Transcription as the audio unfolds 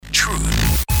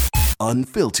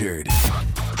Unfiltered.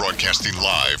 Broadcasting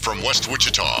live from West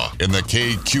Wichita in the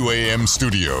KQAM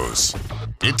studios.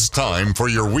 It's time for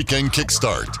your weekend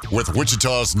kickstart with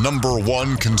Wichita's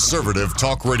 #1 conservative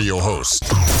talk radio host.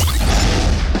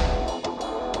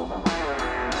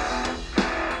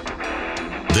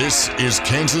 This is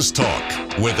Kansas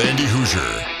Talk with Andy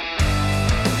Hoosier.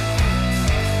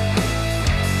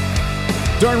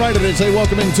 Darn right it is. Hey,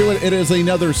 welcome into it. It is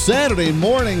another Saturday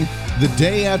morning, the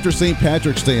day after St.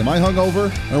 Patrick's Day. Am I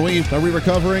hungover? Are we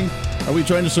recovering? Are we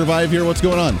trying to survive here? What's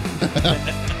going on?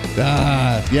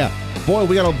 Yeah. Boy,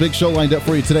 we got a big show lined up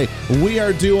for you today. We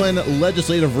are doing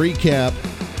legislative recap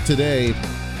today.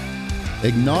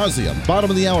 Ignasium. Bottom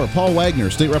of the hour, Paul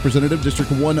Waggoner, State Representative,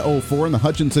 District 104 in the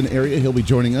Hutchinson area. He'll be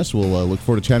joining us. We'll look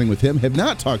forward to chatting with him. Have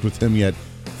not talked with him yet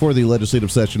for the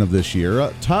legislative session of this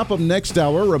year. Top of next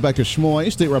hour, Rebecca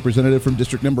Schmoe, State Representative from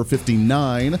District number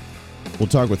 59. We'll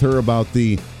talk with her about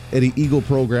the Eddie Eagle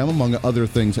program, among other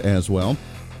things as well.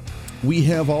 We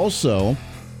have also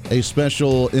a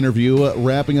special interview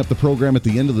wrapping up the program at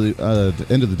the end of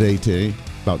the day today,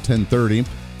 about 10:30,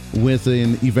 with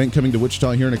an event coming to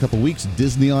Wichita here in a couple weeks,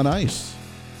 Disney on Ice.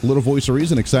 A little voice of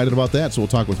reason, excited about that, so we'll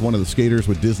talk with one of the skaters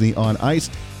with Disney on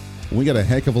Ice. We got a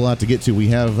heck of a lot to get to. We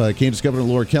have Kansas Governor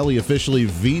Laura Kelly officially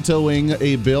vetoing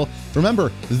a bill.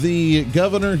 Remember, the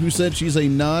governor who said she's a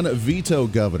non-veto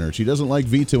governor. She doesn't like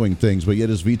vetoing things, but yet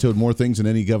has vetoed more things than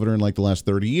any governor in like the last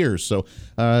 30 years. So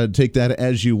take that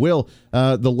as you will.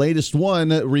 The latest one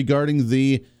regarding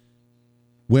the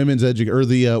women's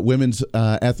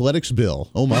athletics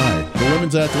bill. Oh my, the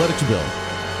women's athletics bill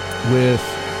with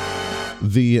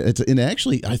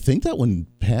I think that one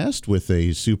passed with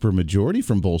a super majority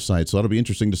from both sides. So it'll be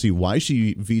interesting to see why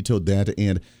she vetoed that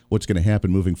and what's going to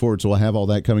happen moving forward. So we'll have all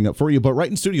that coming up for you. But right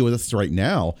in studio with us right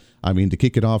now, to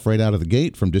kick it off right out of the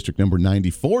gate from District number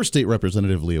 94, State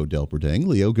Representative Leo Delperdang.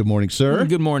 Leo, good morning, sir.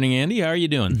 Good morning, Andy. How are you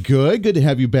doing? Good to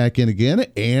have you back in again.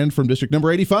 And from District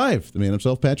number 85, the man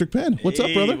himself, Patrick Penn. What's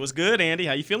up, brother? What's good, Andy?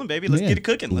 How you feeling, baby? Let's get it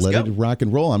cooking. Let's go. Let it rock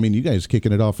and roll. You guys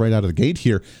kicking it off right out of the gate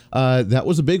here. That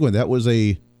was a big one. That was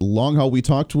a long haul. We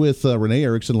talked with Renee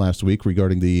Erickson last week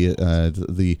regarding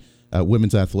the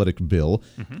women's athletic bill,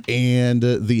 and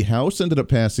the House ended up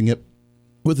passing it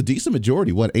with a decent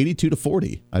majority,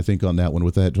 82-40, I think, on that one,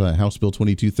 with that House Bill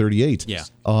 2238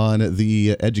 on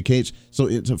the education.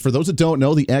 So for those that don't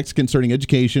know, the acts concerning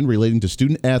education relating to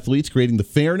student athletes, creating the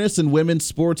Fairness in Women's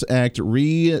Sports Act,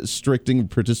 restricting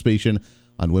participation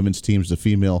on women's teams to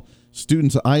female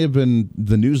students.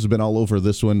 The news has been all over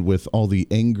this one with all the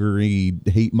angry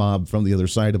hate mob from the other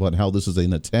side about how this is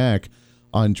an attack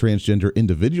on transgender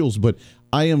individuals. But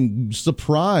I am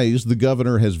surprised the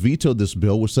governor has vetoed this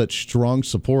bill with such strong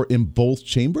support in both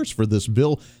chambers for this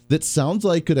bill that sounds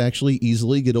like could actually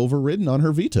easily get overridden on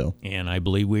her veto. And I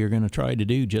believe we are going to try to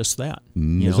do just that.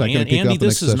 Andy,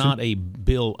 this is not a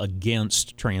bill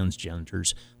against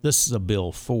transgenders. This is a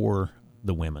bill for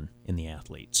the women in the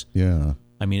athletes. Yeah.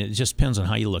 It just depends on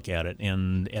how you look at it.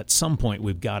 And at some point,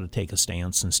 we've got to take a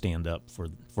stance and stand up for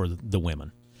the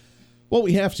women. Well,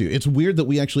 we have to. It's weird that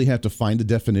we actually have to find a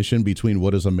definition between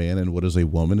what is a man and what is a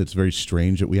woman. It's very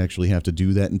strange that we actually have to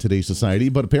do that in today's society,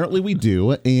 but apparently we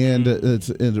do. And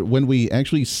when we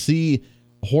actually see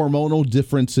hormonal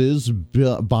differences,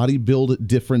 body build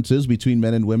differences between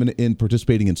men and women in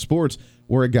participating in sports,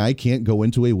 where a guy can't go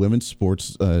into a women's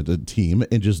sports team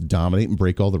and just dominate and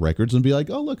break all the records and be like,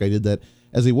 oh, look, I did that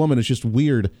as a woman. It's just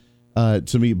weird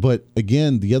to me. But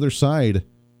again, the other side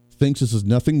thinks this is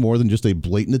nothing more than just a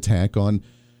blatant attack on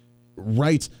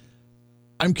rights.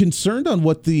 I'm concerned on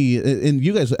and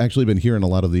you guys have actually been hearing a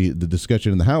lot of the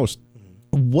discussion in the House.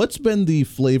 What's been the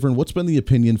flavor and what's been the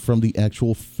opinion from the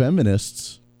actual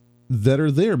feminists that are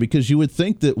there? Because you would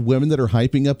think that women that are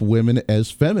hyping up women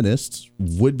as feminists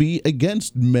would be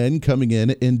against men coming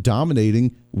in and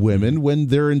dominating women when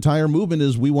their entire movement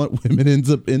is we want women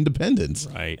independence.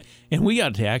 Right. And we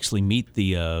got to actually meet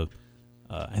the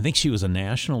I think she was a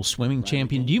national swimming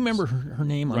champion. Do you remember her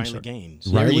name? Riley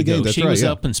Gaines. Riley Gaines, that's she right, was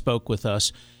yeah. up and spoke with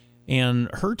us. And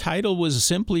her title was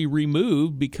simply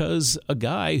removed because a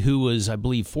guy who was, I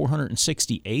believe,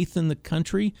 468th in the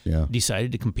country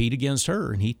decided to compete against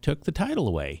her, and he took the title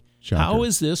away. Shocker. How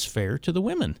is this fair to the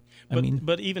women?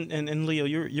 But even and Leo,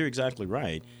 you're exactly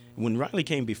right. When Riley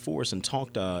came before us and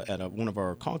talked at one of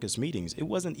our caucus meetings, it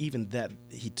wasn't even that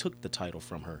he took the title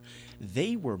from her.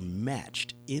 They were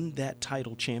matched in that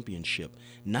title championship,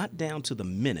 not down to the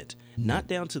minute, not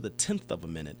down to the 10th of a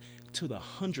minute. to the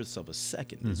hundredths of a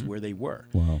second is where they were.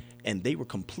 Wow. And they were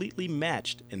completely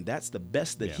matched, and that's the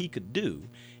best that he could do.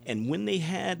 And when they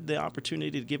had the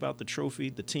opportunity to give out the trophy,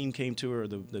 the team came to her,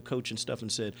 the coach and stuff,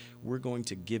 and said, we're going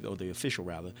to give, or the official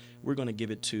rather, we're going to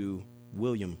give it to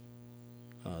William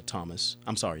Thomas.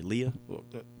 I'm sorry, Leah?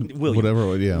 William.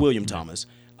 Whatever, yeah. William Thomas.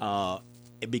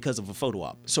 Because of a photo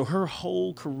op. So her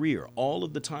whole career, all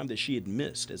of the time that she had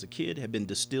missed as a kid, had been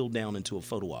distilled down into a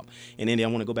photo op. And Andy, I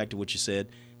want to go back to what you said.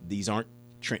 These aren't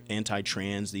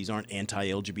anti-trans. These aren't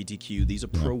anti-LGBTQ. These are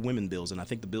pro-women bills. And I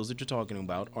think the bills that you're talking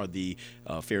about are the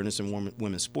Fairness in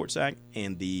Women's Sports Act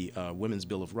and the Women's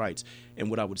Bill of Rights. And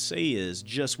what I would say is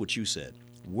just what you said.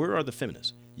 Where are the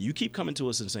feminists? You keep coming to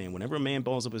us and saying whenever a man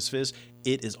balls up his fist,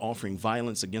 it is offering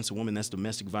violence against a woman. That's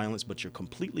domestic violence. But you're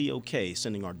completely okay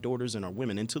sending our daughters and our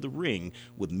women into the ring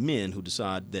with men who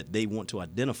decide that they want to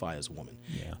identify as a woman.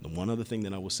 Yeah. The one other thing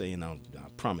that I will say, and I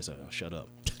promise I'll shut up.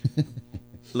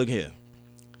 Look here.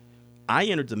 I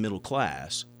entered the middle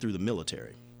class through the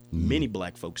military. Many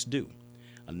black folks do.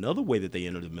 Another way that they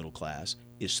enter the middle class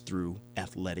is through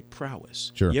athletic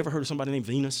prowess. Sure. You ever heard of somebody named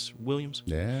Venus Williams?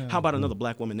 Yeah. How about another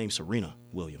black woman named Serena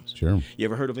Williams? Sure. You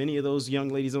ever heard of any of those young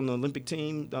ladies on the Olympic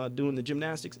team doing the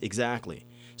gymnastics? Exactly.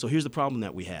 So here's the problem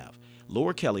that we have.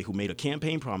 Laura Kelly, who made a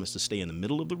campaign promise to stay in the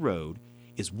middle of the road,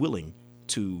 is willing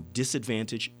to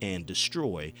disadvantage and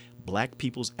destroy black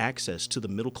people's access to the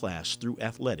middle class through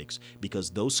athletics because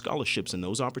those scholarships and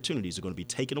those opportunities are going to be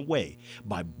taken away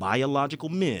by biological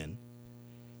men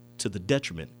to the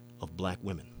detriment of black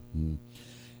women.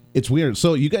 It's weird.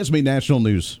 So you guys made national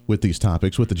news with these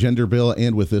topics, with the gender bill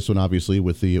and with this one, obviously,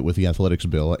 with the athletics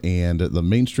bill, and the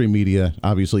mainstream media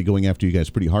obviously going after you guys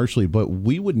pretty harshly. But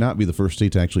we would not be the first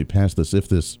state to actually pass this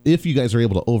if you guys are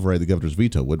able to override the governor's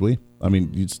veto, would we? I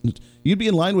mean, you'd be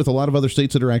in line with a lot of other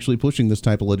states that are actually pushing this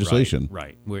type of legislation.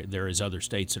 Right. Where there is other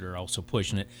states that are also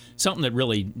pushing it. Something that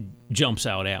really jumps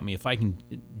out at me, if I can,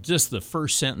 just the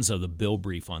first sentence of the bill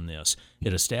brief on this,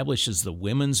 it establishes the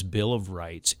Women's Bill of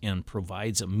Rights and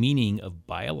provides a meaning of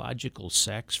biological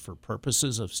sex for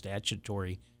purposes of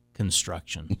statutory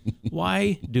construction.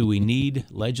 Why do we need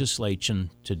legislation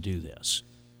to do this?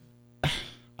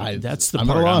 That's the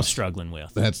part I'm struggling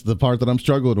with. That's the part that I'm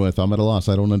struggling with. I'm at a loss.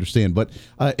 I don't understand. But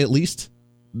at least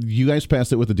you guys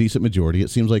passed it with a decent majority. It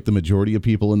seems like the majority of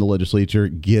people in the legislature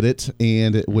get it.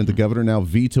 And when the governor now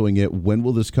vetoing it, when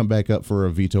will this come back up for a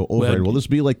veto override? Will this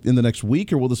be like in the next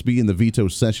week, or will this be in the veto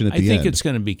session at the end? I think it's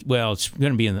going to be, it's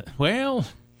going to be in the,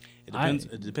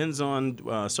 It depends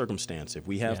on circumstance. If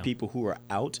we have people who are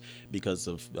out because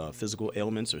of physical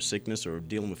ailments or sickness or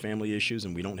dealing with family issues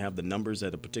and we don't have the numbers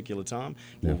at a particular time,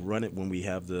 we'll run it when we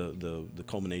have the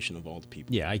culmination of all the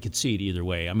people. Yeah, I could see it either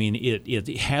way. I mean,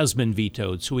 it has been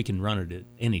vetoed, so we can run it at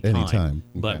any time. Okay.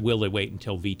 But will they wait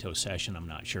until veto session? I'm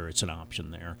not sure. It's an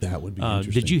option there. That would be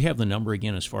interesting. Did you have the number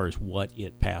again as far as what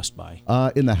it passed by?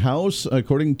 In the House,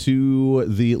 according to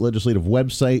the legislative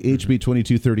website, HB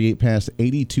 2238 passed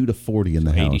 82-40 in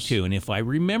the House. 82. And if I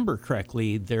remember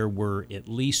correctly, there were at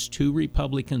least 2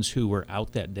 Republicans who were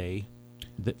out that day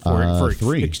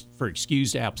for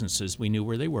excused absences. We knew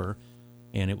where they were,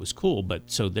 and it was cool.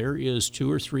 But so there is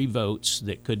 2 or 3 votes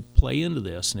that could play into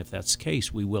this, and if that's the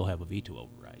case, we will have a veto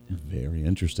override. Very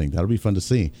interesting. That'll be fun to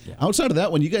see. Yeah. Outside of that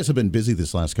one, you guys have been busy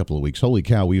this last couple of weeks. Holy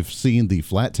cow, we've seen the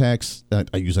flat tax, I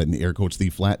use that in air quotes, the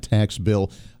flat tax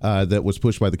bill that was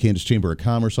pushed by the Kansas Chamber of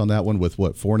Commerce on that one with,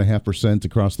 4.5%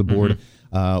 across the board,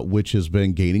 which has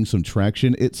been gaining some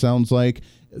traction, it sounds like.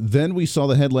 Then we saw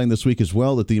the headline this week as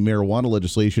well that the marijuana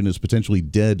legislation is potentially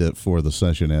dead for the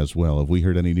session as well. Have we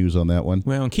heard any news on that one?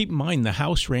 Well, and keep in mind, the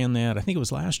House ran that, I think it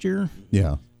was last year.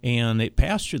 Yeah. And it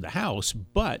passed through the House,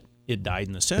 but it died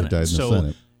in the Senate.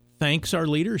 So thanks our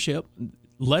leadership,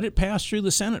 let it pass through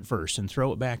the Senate first and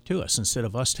throw it back to us instead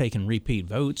of us taking repeat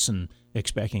votes and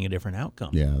expecting a different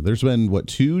outcome. Yeah, there's been,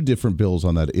 2 different bills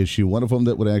on that issue. One of them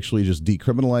that would actually just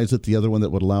decriminalize it. The other one that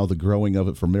would allow the growing of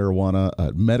it for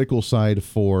marijuana, medical side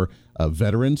for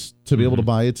veterans to be able to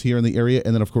buy it here in the area.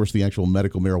 And then, of course, the actual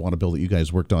medical marijuana bill that you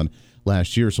guys worked on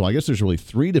last year. So I guess there's really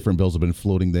 3 different bills that have been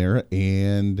floating there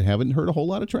and haven't heard a whole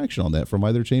lot of traction on that from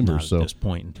either chamber. Not so at this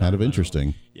point in time, kind of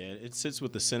interesting. Yeah, it sits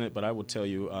with the Senate, but I will tell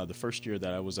you, the first year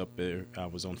that I was up there, I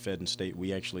was on Fed and State,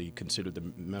 we actually considered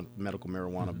the medical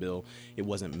marijuana bill. It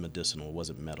wasn't medicinal, it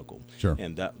wasn't medical. Sure.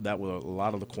 And that were a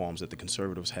lot of the qualms that the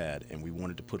conservatives had, and we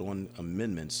wanted to put on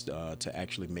amendments to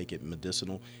actually make it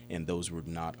medicinal, and those were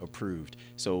not approved.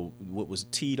 So what was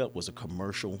teed up was a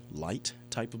commercial light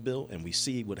type of bill, and we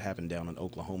see what happened down in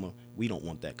Oklahoma. We don't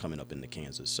want that coming up into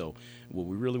Kansas. So what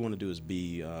we really want to do is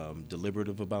be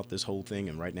deliberative about this whole thing.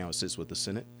 And right now it sits with the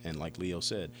Senate. And like Leo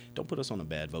said, don't put us on a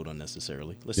bad vote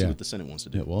unnecessarily. Let's see what the Senate wants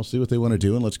to do. Yeah, well, see what they want to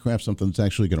do, and let's craft something that's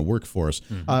actually going to work for us.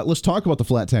 Let's talk about the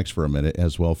flat tax for a minute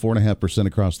as well. 4.5%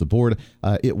 across the board.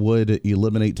 It would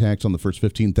eliminate tax on the first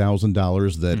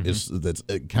 $15,000. That's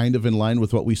kind of in line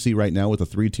with what we see right now with a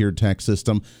 3-tiered tax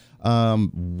system.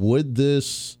 Would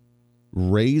this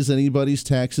raise anybody's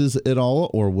taxes at all,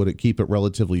 or would it keep it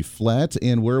relatively flat?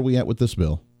 And where are we at with this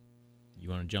bill? You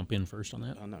want to jump in first on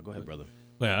that? No, go ahead, brother.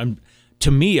 Well,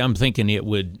 to me, I'm thinking it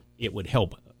would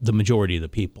help the majority of the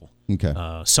people. Okay.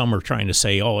 Some are trying to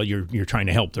say, "Oh, you're trying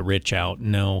to help the rich out."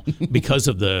 No, because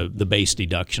of the base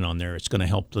deduction on there, it's going to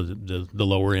help the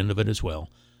lower end of it as well.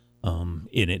 And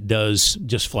it does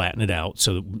just flatten it out,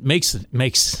 so it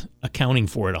makes accounting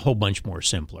for it a whole bunch more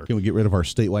simpler. Can we get rid of our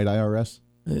statewide IRS?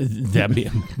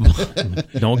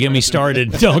 Don't get me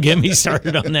started. Don't get me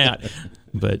started on that.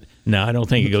 But no, I don't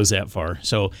think it goes that far.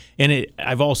 So,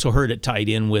 I've also heard it tied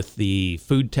in with the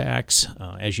food tax.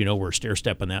 As you know, we're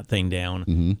stair-stepping that thing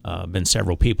down. Been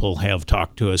several people have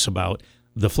talked to us about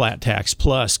the flat tax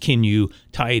plus. Can you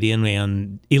tie it in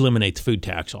and eliminate the food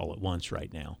tax all at once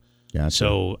right now? Gotcha.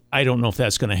 So I don't know if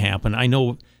that's going to happen. I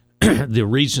know the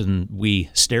reason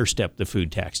we stair-stepped the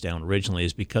food tax down originally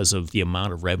is because of the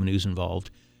amount of revenues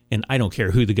involved. And I don't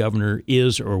care who the governor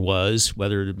is or was,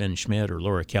 whether it had been Schmidt or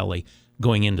Laura Kelly,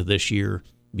 going into this year,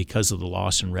 because of the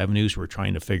loss in revenues, we're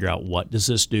trying to figure out what does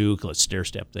this do. Let's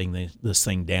stair-step this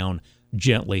thing down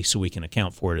gently so we can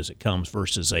account for it as it comes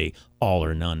versus a all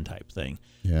or none type thing.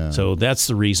 Yeah. So that's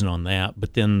the reason on that.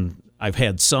 But then I've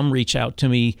had some reach out to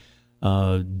me.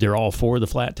 They're all for the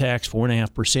flat tax,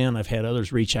 4.5%. I've had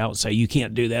others reach out and say, you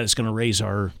can't do that. It's going to raise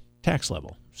our tax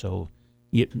level. So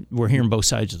we're hearing both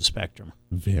sides of the spectrum.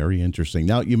 Very interesting.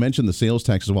 Now, you mentioned the sales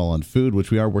tax as well on food,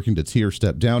 which we are working to tier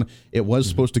step down. It was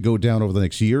supposed to go down over the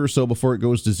next year or so before it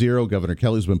goes to zero. Governor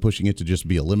Kelly's been pushing it to just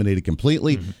be eliminated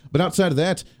completely. But outside of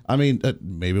that, I mean,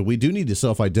 maybe we do need to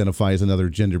self-identify as another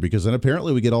gender, because then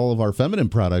apparently we get all of our feminine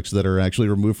products that are actually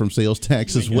removed from sales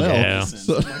tax as well. Yeah.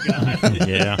 So,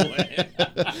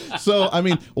 Yeah. so, I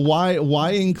mean,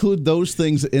 why include those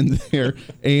things in there?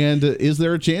 And is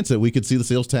there a chance that we could see the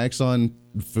sales tax on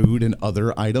food and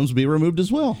other items be removed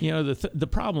as well? You know, the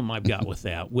problem I've got with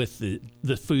that, with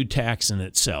the food tax in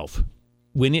itself,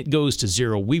 when it goes to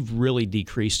zero, we've really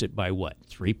decreased it by what,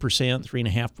 3%,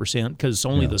 3.5%, because it's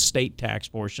only the state tax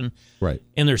portion. Right.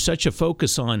 And there's such a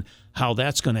focus on how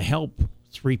that's going to help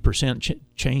 3%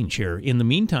 change here. In the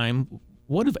meantime,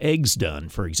 what have eggs done,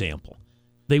 for example?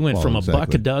 They went from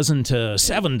 $1 a dozen to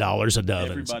 $7 a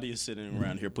dozen. Everybody is sitting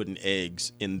around here putting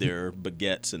eggs in their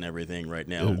baguettes and everything right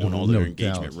now on all their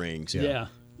engagement rings. Yeah.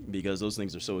 Because those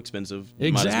things are so expensive. Exactly.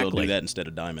 You might as well do that instead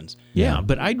of diamonds. Yeah,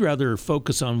 but I'd rather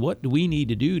focus on what do we need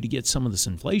to do to get some of this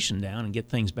inflation down and get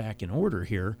things back in order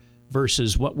here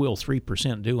versus what will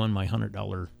 3% do on my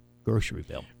 $100 grocery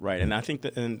bill. Right, and I think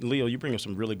that, and Leo, you bring up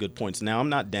some really good points. Now, I'm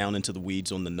not down into the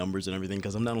weeds on the numbers and everything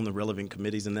because I'm not on the relevant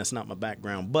committees, and that's not my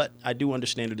background, but I do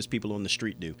understand it as people on the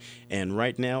street do. And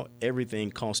right now, everything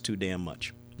costs too damn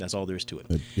much. That's all there is to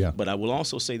it. Yeah. But I will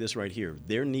also say this right here.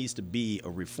 There needs to be a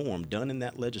reform done in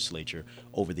that legislature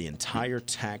over the entire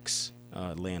tax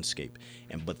landscape.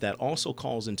 But that also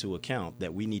calls into account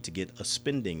that we need to get a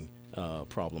spending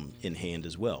problem in hand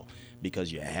as well,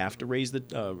 because you have to raise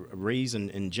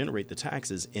and generate the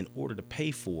taxes in order to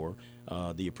pay for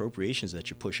the appropriations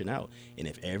that you're pushing out. And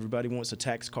if everybody wants a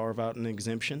tax carve out and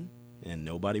exemption, and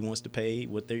nobody wants to pay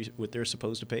what they're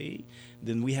supposed to pay,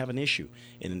 then we have an issue.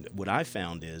 And what I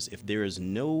found is if there is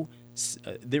no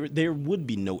there would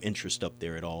be no interest up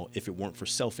there at all if it weren't for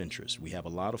self-interest. We have a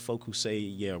lot of folk who say,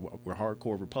 yeah, we're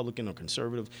hardcore Republican or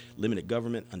conservative, limited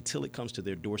government. Until it comes to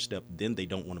their doorstep, then they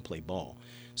don't want to play ball.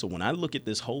 So when I look at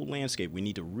this whole landscape, we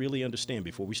need to really understand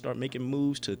before we start making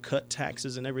moves to cut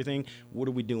taxes and everything, what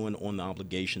are we doing on the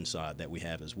obligation side that we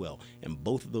have as well? And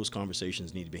both of those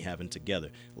conversations need to be having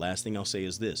together. Last thing I'll say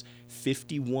is this: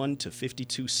 51 to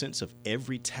 52 cents of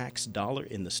every tax dollar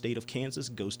in the state of Kansas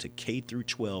goes to K through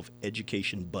 12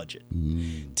 education budget.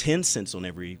 10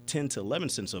 to 11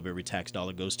 cents of every tax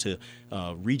dollar goes to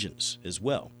regents as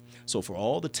well. So for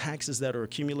all the taxes that are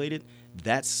accumulated,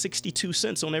 that's 62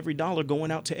 cents on every dollar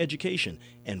going out to education.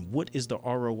 And what is the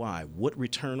ROI? What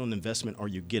return on investment are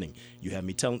you getting? You have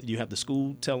the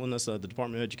school telling us, the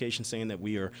Department of Education saying that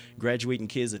we are graduating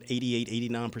kids at 88,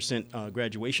 89%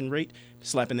 graduation rate,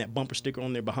 slapping that bumper sticker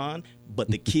on their behind, but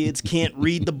the kids can't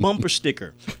read the bumper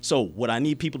sticker. So what I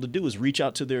need people to do is reach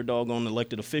out to their doggone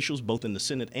elected officials, both in the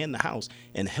Senate and the House,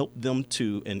 and help them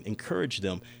and encourage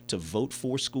them to vote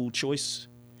for school choice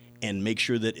and make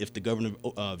sure that if the governor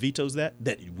vetoes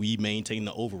that we maintain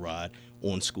the override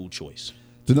on school choice.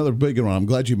 It's another big one. I'm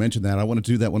glad you mentioned that. I want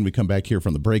to do that when we come back here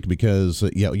from the break because,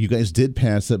 you guys did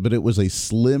pass it, but it was a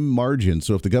slim margin.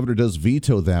 So if the governor does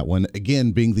veto that one,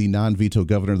 again, being the non-veto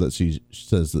governor that she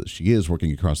says that she is,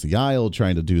 working across the aisle,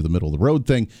 trying to do the middle of the road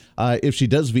thing, if she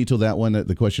does veto that one,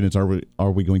 the question is,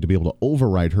 are we going to be able to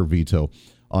override her veto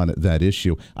on that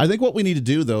issue? I think what we need to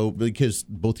do, though, because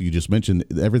both of you just mentioned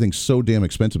everything's so damn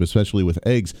expensive, especially with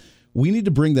eggs, we need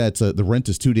to bring that the rent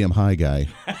is too damn high guy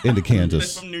into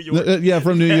Kansas. From New York.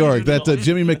 From New York. That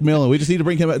Jimmy McMillan. We just need to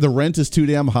bring him. The rent is too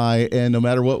damn high, and no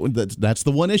matter what, that's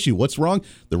the one issue. What's wrong?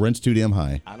 The rent's too damn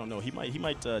high. I don't know. He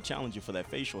might challenge you for that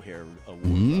facial hair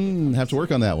award. Have to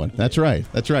work on that one. That's right.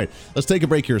 Let's take a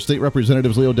break here. State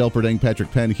Representatives Leo Delperdang,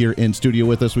 Patrick Penn here in studio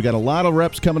with us. We got a lot of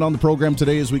reps coming on the program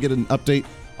today as we get an update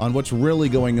on what's really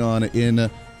going on in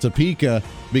Topeka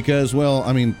because,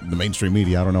 the mainstream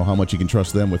media, I don't know how much you can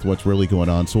trust them with what's really going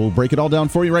on. So we'll break it all down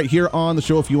for you right here on the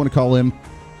show. If you want to call in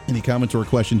any comments or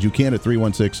questions, you can at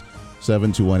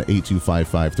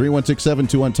 316-721-8255.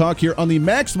 316-721-TALK here on the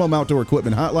Maximum Outdoor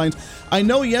Equipment Hotlines. I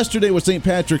know yesterday was St.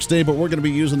 Patrick's Day, but we're going to be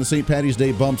using the St. Patty's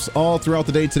Day bumps all throughout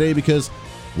the day today because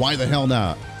why the hell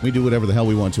not? We do whatever the hell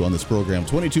we want to on this program.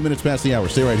 22 minutes past the hour.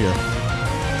 Stay right here.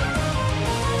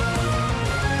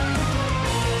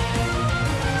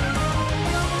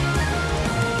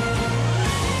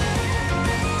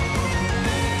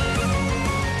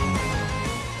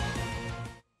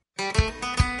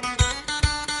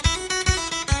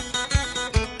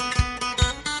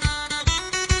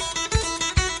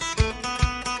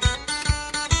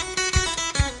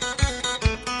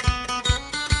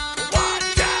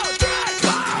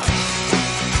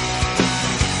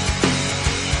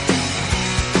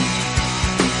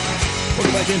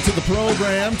 Into the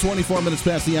program, 24 minutes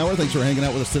past the hour. Thanks for hanging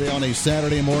out with us today on a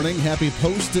Saturday morning. Happy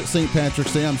post-St.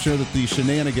 Patrick's Day. I'm sure that the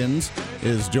shenanigans,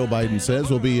 as Joe Biden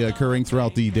says, will be occurring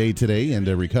throughout the day today and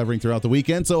recovering throughout the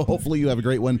weekend. So hopefully you have a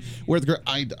great one.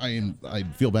 I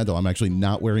feel bad, though. I'm actually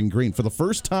not wearing green for the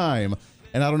first time.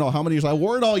 And I don't know how many years. I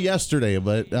wore it all yesterday,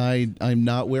 but I'm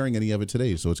not wearing any of it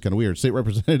today, so it's kind of weird. State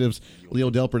Representatives Leo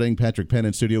Delperdang, Patrick Penn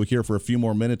in studio here for a few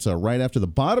more minutes. Right after the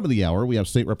bottom of the hour, we have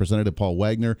State Representative Paul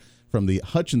Waggoner from the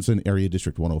Hutchinson area,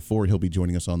 District 104. He'll be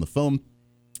joining us on the phone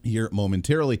here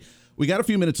momentarily. We got a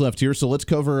few minutes left here, so let's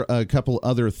cover a couple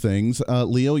other things.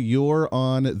 Leo, you're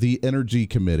on the Energy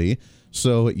Committee,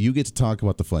 so you get to talk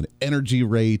about the fun energy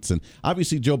rates. And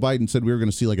obviously, Joe Biden said we were going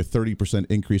to see like a 30%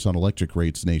 increase on electric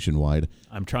rates nationwide.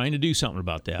 I'm trying to do something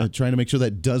about that. Trying to make sure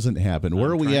that doesn't happen.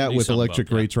 Where are we at with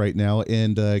electric rates right now?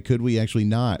 And could we actually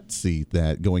not see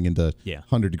that going into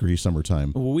 100-degree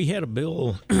summertime? Well, we had a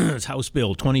bill, it's House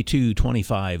Bill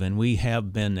 2225, and we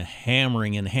have been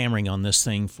hammering on this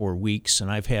thing for weeks.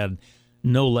 And I've had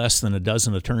no less than a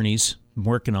dozen attorneys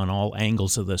working on all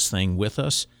angles of this thing with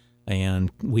us.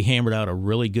 And we hammered out a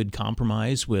really good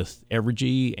compromise with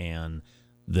Evergy and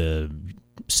the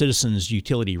Citizens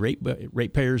Utility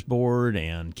Ratepayers Board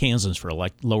and Kansans for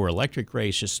lower electric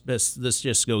rates. This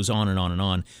just goes on and on and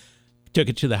on. Took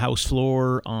it to the House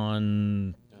floor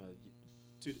on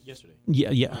yesterday.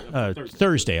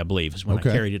 Thursday, I believe, is when I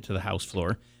carried it to the House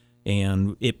floor.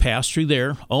 And it passed through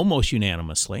there almost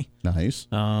unanimously. Nice.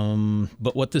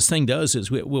 But what this thing does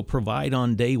is we'll provide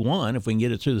on day one, if we can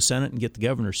get it through the Senate and get the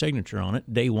governor's signature on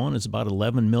it, day one is about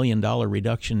 $11 million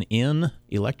reduction in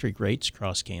electric rates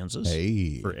across Kansas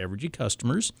for Evergy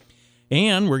customers.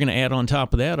 And we're going to add on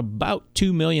top of that about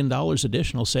 $2 million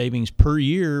additional savings per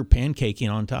year,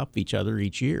 pancaking on top of each other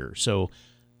each year. So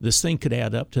this thing could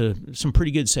add up to some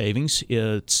pretty good savings.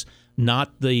 It's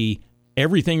not the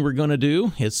everything we're going to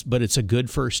do, but it's a good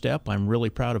first step. I'm really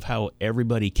proud of how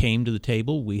everybody came to the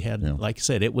table. We had, like I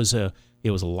said, it was a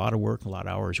lot of work, a lot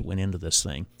of hours went into this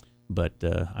thing, but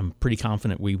I'm pretty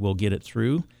confident we will get it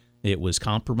through. It was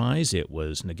compromised, it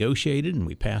was negotiated, and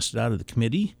we passed it out of the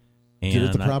committee. And did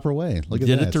it the proper way. Look at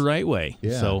did that. it the right way.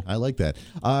 Yeah, so I like that.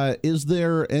 Is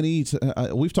there any?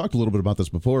 We've talked a little bit about this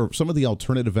before. Some of the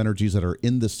alternative energies that are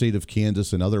in the state of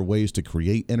Kansas and other ways to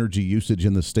create energy usage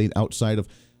in the state outside of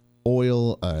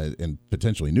oil and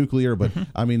potentially nuclear, but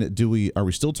I mean, are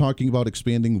we still talking about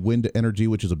expanding wind energy,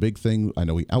 which is a big thing? I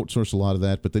know we outsource a lot of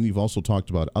that, but then you've also talked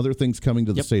about other things coming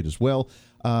to the state as well.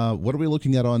 What are we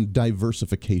looking at on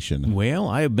diversification? Well,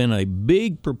 I have been a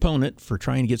big proponent for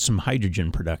trying to get some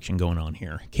hydrogen production going on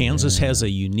here. Kansas has a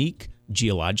unique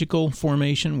geological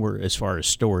formation where, as far as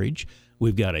storage,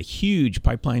 we've got a huge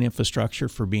pipeline infrastructure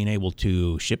for being able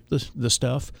to ship the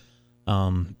stuff.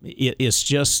 It's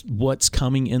just what's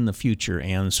coming in the future.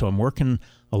 And so I'm working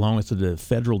along with the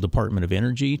Federal Department of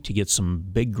Energy to get some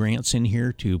big grants in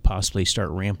here to possibly start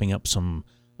ramping up some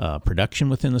production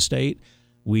within the state.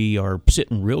 We are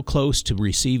sitting real close to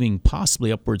receiving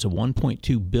possibly upwards of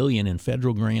 $1.2 billion in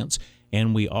federal grants,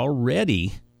 and we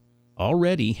already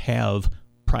have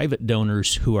private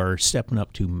donors who are stepping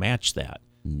up to match that.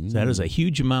 So that is a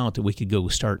huge amount that we could go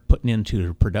start putting into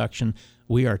the production.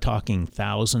 We are talking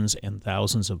thousands and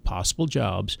thousands of possible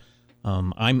jobs.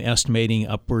 I'm estimating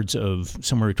upwards of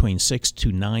somewhere between $6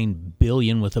 to $9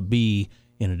 billion with a B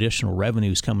in additional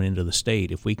revenues coming into the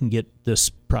state if we can get this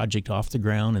project off the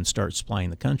ground and start supplying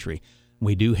the country.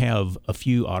 We do have a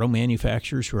few auto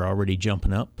manufacturers who are already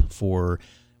jumping up for,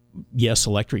 yes,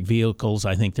 electric vehicles.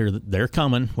 I think they're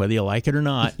coming, whether you like it or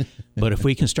not. But if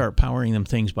we can start powering them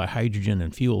things by hydrogen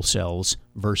and fuel cells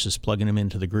versus plugging them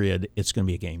into the grid, it's going to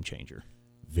be a game changer.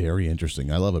 Very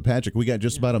interesting. I love it. Patrick, we got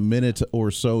just about a minute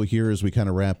or so here as we kind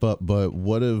of wrap up, but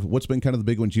what's been kind of the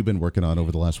big ones you've been working on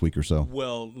over the last week or so?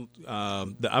 Well,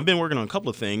 I've been working on a couple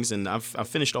of things, and I've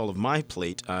finished all of my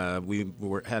plate. We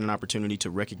had an opportunity to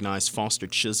recognize Foster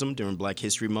Chisholm during Black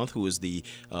History Month, who is the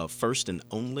first and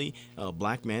only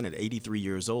black man at 83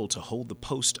 years old to hold the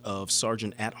post of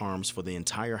Sergeant at Arms for the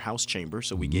entire House chamber.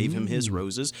 So we gave him his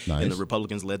roses, Nice. and the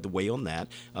Republicans led the way on that.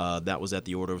 That was at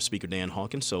the order of Speaker Dan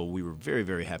Hawkins, so we were very,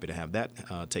 very happy to have that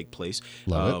take place.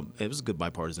 Love it was a good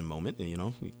bipartisan moment,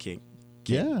 and we can't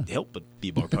Yeah. help but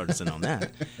be bipartisan on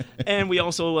that. And we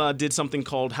also did something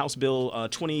called House Bill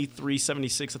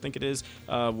 2376, I think it is,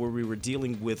 where we were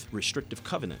dealing with restrictive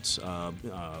covenants.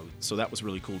 So that was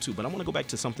really cool too. But I want to go back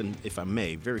to something, if I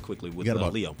may, very quickly with We got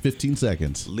about Leo. 15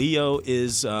 seconds. Leo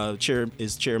is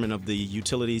chairman of the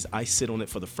utilities. I sit on it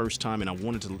for the first time, and I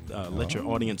wanted to let your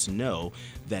audience know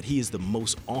that he is the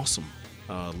most awesome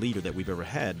leader that we've ever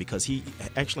had, because he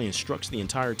actually instructs the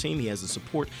entire team. He has the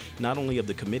support not only of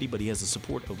the committee, but he has the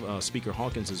support of Speaker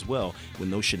Hawkins as well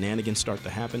when those shenanigans start to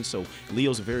happen. So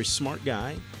Leo's a very smart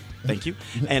guy. Thank you.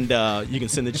 And you can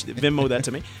send Venmo that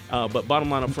to me. But bottom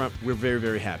line up front, we're very,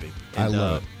 very happy. And, I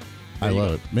love it. I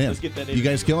love it. Man, Let's get that you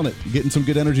guys energy killing it. Getting some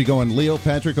good energy going. Leo,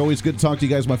 Patrick, always good to talk to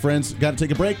you guys, my friends. Got to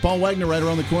take a break. Paul Waggoner right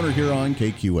around the corner here on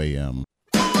KQAM.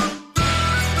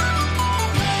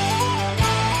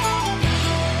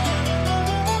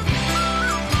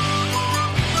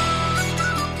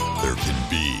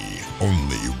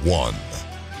 Only one.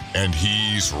 And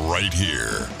he's right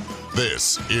here.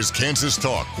 This is Kansas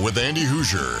Talk with Andy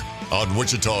Hoosier on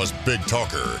Wichita's Big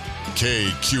Talker,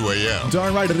 KQAM.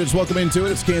 Darn right it is. Welcome into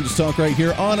it. It's Kansas Talk right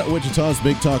here on Wichita's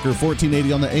Big Talker,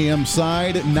 1480 on the AM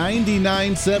side,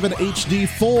 99.7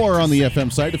 HD4 on the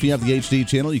FM side. If you have the HD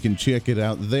channel, you can check it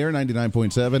out there,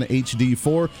 99.7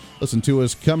 HD4. Listen to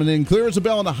us coming in clear as a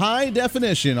bell in the high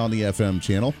definition on the FM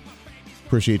channel.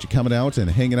 Appreciate you coming out and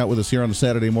hanging out with us here on a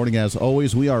Saturday morning. As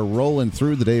always, we are rolling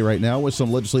through the day right now with some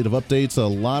legislative updates. A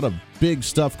lot of big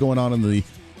stuff going on in the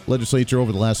legislature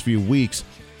over the last few weeks.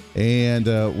 And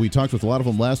we talked with a lot of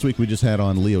them last week. We just had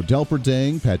on Leo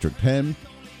Delperdang, Patrick Penn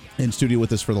in studio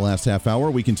with us for the last half hour.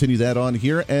 We continue that on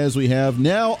here as we have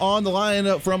now on the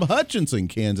line from Hutchinson,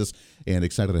 Kansas. And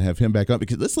excited to have him back on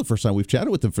because this is the first time we've chatted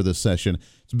with him for this session.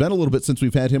 It's been a little bit since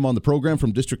we've had him on the program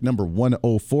from District Number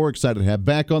 104. Excited to have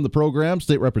back on the program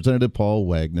State Representative Paul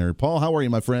Waggoner. Paul, how are you,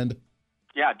 my friend?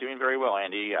 Yeah, doing very well,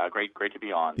 Andy. Great to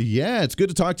be on. Yeah, it's good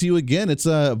to talk to you again. It's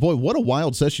boy, what a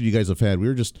wild session you guys have had. We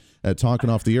were just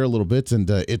talking off the air a little bit, and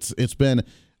it's been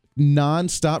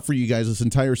nonstop for you guys this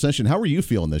entire session. How are you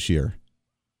feeling this year?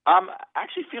 I'm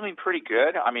actually feeling pretty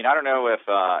good. I mean, I don't know if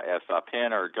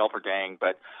Penn or Delperdang,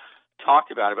 but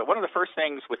talked about it. But one of the first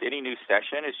things with any new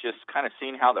session is just kind of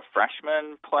seeing how the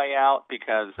freshmen play out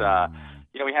because,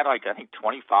 we had I think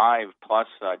 25 plus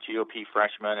GOP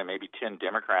freshmen and maybe 10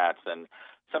 Democrats. And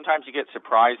sometimes you get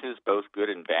surprises, both good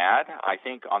and bad. I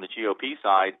think on the GOP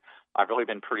side, I've really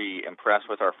been pretty impressed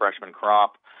with our freshman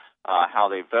crop, how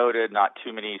they voted, not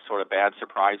too many sort of bad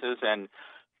surprises. And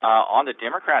on the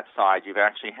Democrat side, you've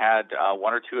actually had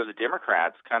one or two of the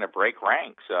Democrats kind of break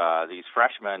ranks. These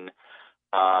freshmen,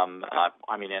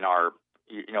 in our,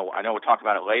 I know we'll talk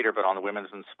about it later, but on the Women's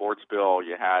and Sports Bill,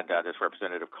 you had this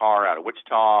Representative Carr out of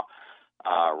Wichita,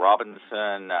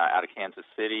 Robinson out of Kansas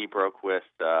City broke with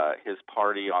his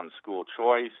party on school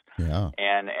choice,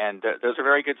 and those are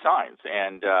very good signs.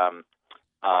 And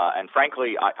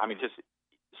frankly, just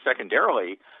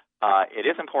secondarily, it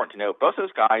is important to note both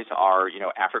those guys are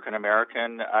African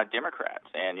American Democrats,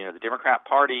 and the Democrat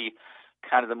Party.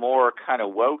 Kind of the more kind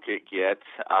of woke it gets,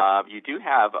 you do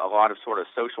have a lot of sort of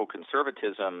social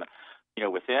conservatism,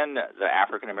 within the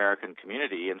African American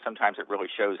community, and sometimes it really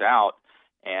shows out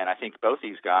And I think both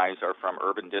these guys are from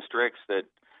urban districts that,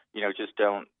 just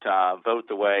don't vote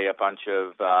the way a bunch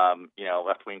of,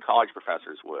 left-wing college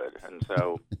professors would. And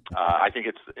so I think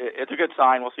it's a good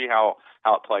sign. We'll see how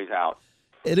it plays out.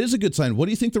 It is a good sign. What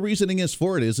do you think the reasoning is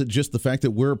for it? Is it just the fact that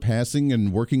we're passing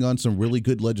and working on some really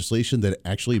good legislation that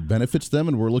actually benefits them,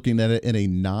 and we're looking at it in a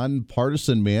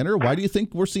nonpartisan manner? Why do you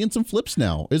think we're seeing some flips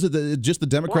now? Is it just the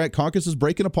Democrat caucus is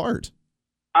breaking apart?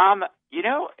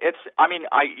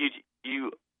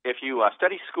 If you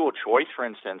study school choice, for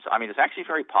instance, it's actually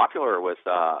very popular with,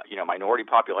 minority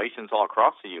populations all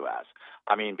across the U.S.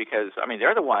 Because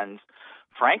they're the ones,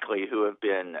 frankly, who have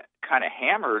been kind of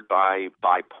hammered by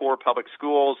poor public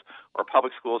schools, or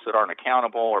public schools that aren't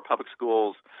accountable, or public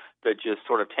schools that just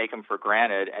sort of take them for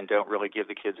granted and don't really give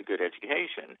the kids a good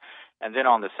education. And then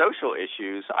on the social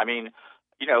issues,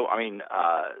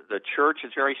 the church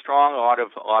is very strong. A lot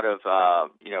of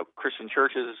Christian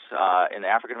churches in the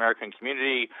African American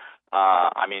community.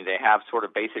 They have sort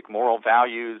of basic moral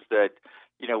values that,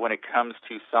 when it comes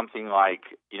to something like,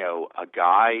 a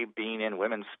guy being in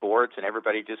women's sports and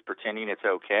everybody just pretending it's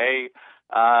okay,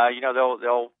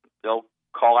 they'll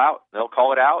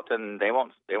call it out, and they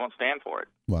won't stand for it.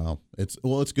 Wow. It's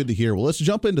good to hear. Well, let's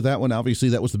jump into that one. Obviously,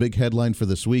 that was the big headline for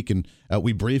this week, and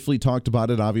we briefly talked about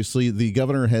it. Obviously, the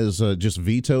governor has just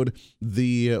vetoed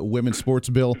the women's sports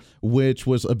bill, which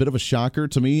was a bit of a shocker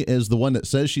to me, as the one that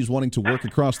says she's wanting to work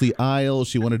across the aisle.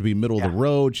 She wanted to be middle of the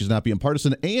road. She's not being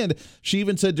partisan. And she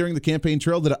even said during the campaign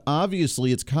trail that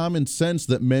obviously it's common sense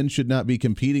that men should not be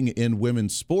competing in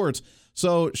women's sports.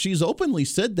 So she's openly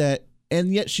said that,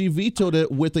 and yet she vetoed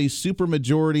it with a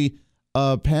supermajority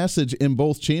passage in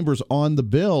both chambers on the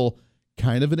bill.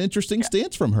 Kind of an interesting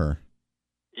stance from her.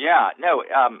 Yeah, no.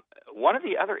 One of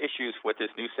the other issues with this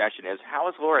new session is, how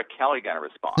is Laura Kelly going to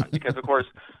respond? Because, of course,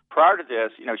 prior to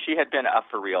this, she had been up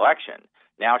for re-election.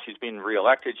 Now she's been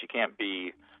re-elected. She can't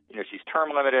be, she's term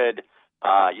limited.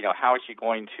 How is she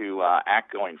going to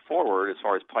act going forward as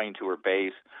far as playing to her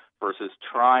base versus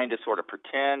trying to sort of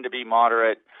pretend to be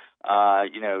moderate,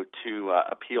 to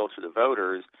appeal to the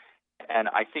voters? And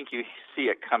I think you see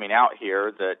it coming out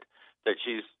here that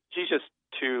she's just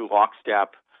too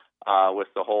lockstep with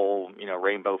the whole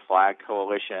rainbow flag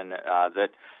coalition, that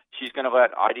she's going to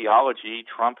let ideology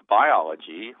trump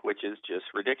biology, which is just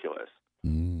ridiculous.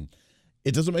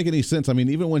 It doesn't make any sense.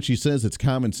 Even when she says it's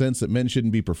common sense that men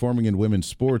shouldn't be performing in women's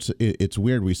sports, it's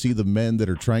weird. We see the men that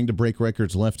are trying to break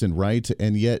records left and right,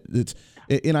 and yet it's.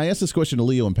 And I asked this question to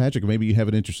Leo and Patrick, and maybe you have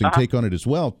an interesting take on it as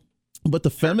well. But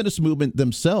the feminist movement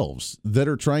themselves that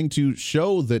are trying to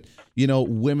show that,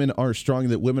 women are strong,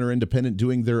 that women are independent,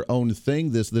 doing their own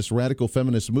thing, this radical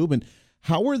feminist movement,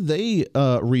 how are they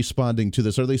responding to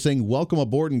this? Are they saying, welcome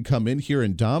aboard and come in here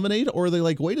and dominate? Or are they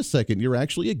like, wait a second, you're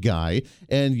actually a guy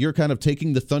and you're kind of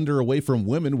taking the thunder away from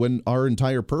women when our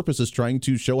entire purpose is trying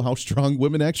to show how strong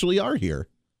women actually are here?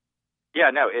 Yeah,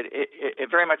 no,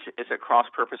 it very much is at cross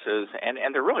purposes, and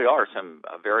there really are some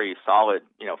very solid,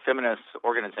 feminist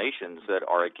organizations that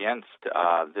are against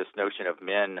this notion of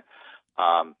men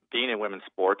being in women's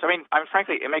sports.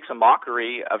 Frankly, it makes a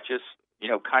mockery of just,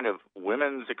 kind of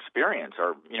women's experience,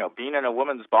 or, being in a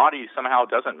woman's body somehow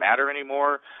doesn't matter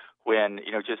anymore, when,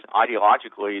 just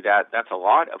ideologically that's a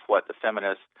lot of what the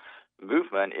feminist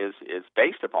movement is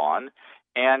based upon.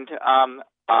 And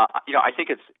I think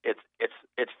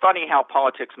it's funny how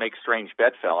politics makes strange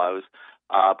bedfellows,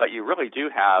 but you really do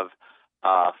have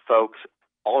folks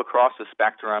all across the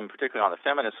spectrum, particularly on the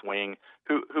feminist wing,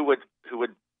 who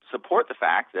would support the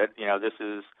fact that this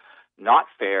is not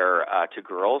fair to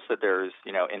girls, that there's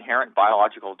inherent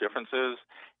biological differences,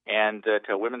 and that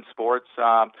women's sports.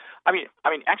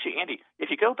 Actually, Andy, if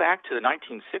you go back to the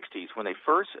 1960s when they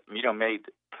first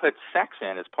put sex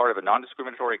in as part of a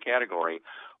non-discriminatory category,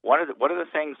 one of the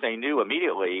things they knew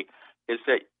immediately is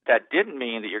that didn't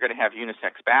mean that you're going to have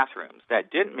unisex bathrooms.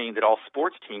 That didn't mean that all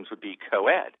sports teams would be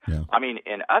co-ed. Yeah.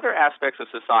 In other aspects of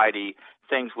society,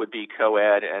 things would be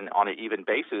co-ed and on an even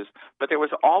basis, but there was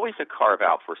always a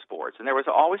carve-out for sports, and there was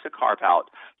always a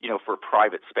carve-out, for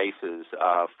private spaces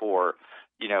for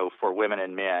women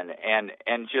and men, and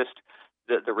just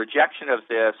the rejection of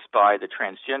this by the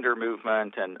transgender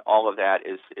movement and all of that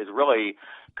is really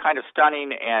kind of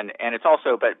stunning, and it's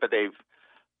also but they've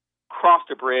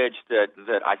crossed a bridge that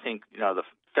I think the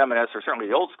feminists, or certainly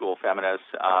the old school feminists,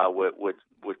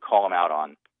 would call them out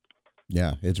on.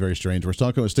 Yeah, it's very strange. We're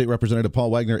talking with State Representative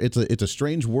Paul Waggoner. It's a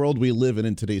strange world we live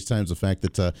in today's times, the fact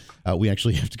that we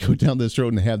actually have to go down this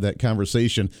road and have that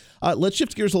conversation. Let's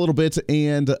shift gears a little bit,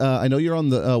 and I know you're on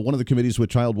the one of the committees with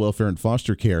child welfare and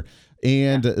foster care,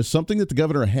 and something that the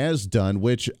governor has done,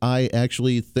 which I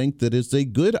actually think that is a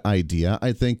good idea.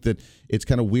 I think that it's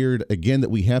kind of weird, again,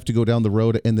 that we have to go down the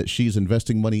road and that she's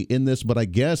investing money in this, but I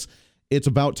guess it's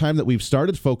about time that we've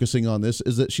started focusing on this,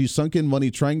 is that she's sunk in money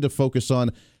trying to focus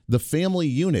on the family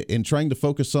unit and trying to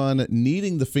focus on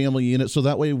needing the family unit so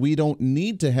that way we don't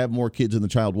need to have more kids in the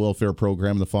child welfare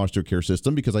program, the foster care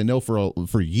system, because I know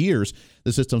for years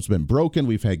the system's been broken.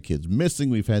 We've had kids missing.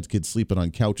 We've had kids sleeping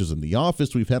on couches in the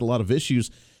office. We've had a lot of issues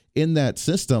in that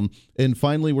system. And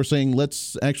finally, we're saying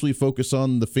let's actually focus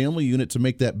on the family unit to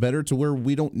make that better to where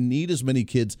we don't need as many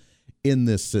kids in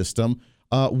this system.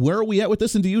 Where are we at with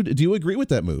this, and do you agree with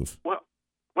that move?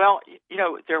 Well,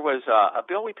 there was a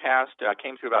bill we passed,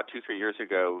 came through about 2-3 years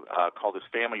ago, called the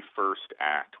Family First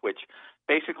Act, which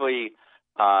basically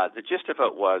the gist of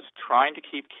it was trying to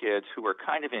keep kids who were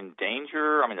kind of in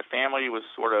danger. I mean, the family was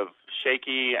sort of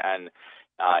shaky, and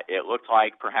it looked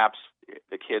like perhaps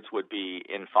the kids would be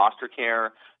in foster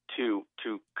care, to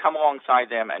come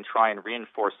alongside them and try and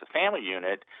reinforce the family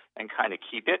unit and kind of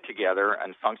keep it together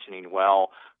and functioning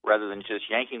well, rather than just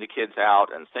yanking the kids out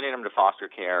and sending them to foster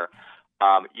care.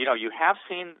 You have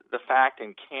seen the fact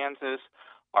in Kansas,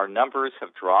 our numbers have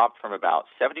dropped from about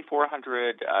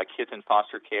 7,400 kids in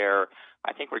foster care.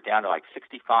 I think we're down to like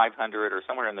 6,500 or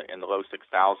somewhere in the low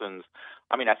 6,000s.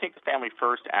 I mean, I think the Family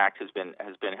First Act has been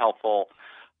helpful.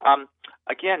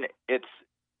 Again, it's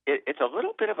a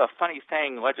little bit of a funny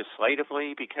thing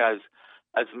legislatively, because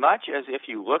as much as if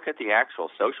you look at the actual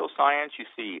social science, you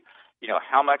see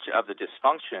how much of the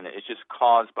dysfunction is just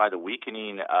caused by the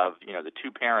weakening of, the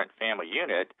two-parent family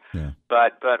unit. Yeah.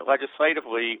 But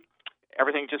legislatively,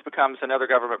 everything just becomes another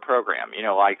government program.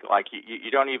 Like you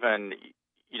don't even,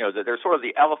 there's sort of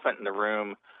the elephant in the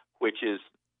room, which is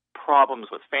problems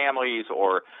with families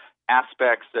or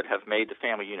aspects that have made the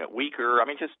family unit weaker. I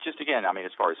mean, just again,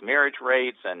 as far as marriage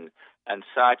rates and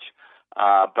such,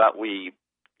 but we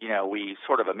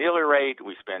sort of ameliorate.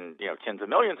 We spend, tens of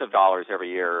millions of dollars every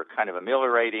year kind of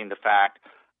ameliorating the fact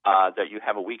that you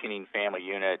have a weakening family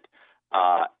unit.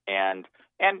 And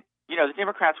the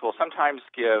Democrats will sometimes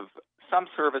give some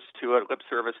service to it, lip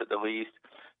service at the least.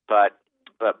 But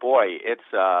boy, it's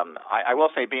I will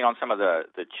say, being on some of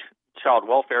the child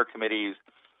welfare committees,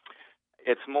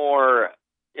 it's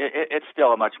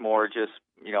still a much more just,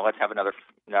 let's have another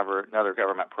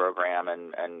government program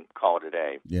and call it a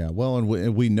day. Yeah, well, and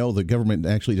we know the government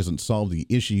actually doesn't solve the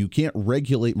issue. You can't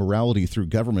regulate morality through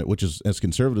government, which is, as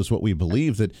conservatives, what we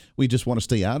believe, that we just want to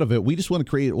stay out of it. We just want to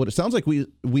create what it sounds like we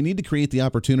need to create the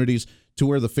opportunities to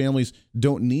where the families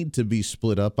don't need to be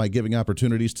split up, by giving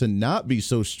opportunities to not be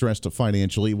so stressed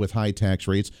financially with high tax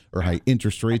rates or high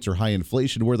interest rates or high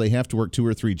inflation, where they have to work 2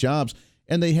 or 3 jobs.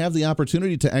 And they have the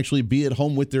opportunity to actually be at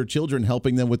home with their children,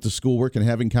 helping them with the schoolwork and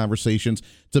having conversations,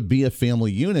 to be a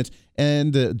family unit.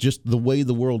 And just the way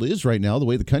the world is right now, the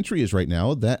way the country is right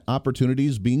now, that opportunity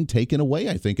is being taken away,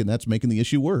 I think, and that's making the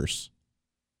issue worse.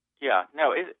 Yeah,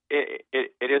 no, it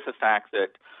is a fact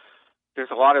that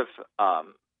there's a lot of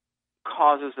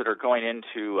causes that are going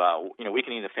into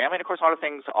weakening the family. And of course, a lot of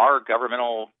things are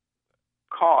governmental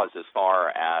cause, as far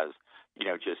as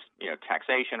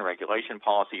taxation, regulation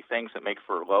policy, things that make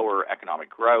for lower economic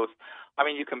growth. I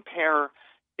mean, you compare,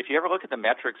 if you ever look at the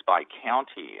metrics by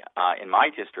county, in my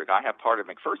district, I have part of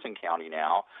McPherson County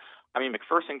now. I mean,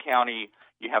 McPherson County,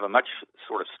 you have a much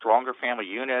sort of stronger family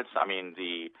units. I mean,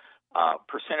 the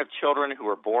percent of children who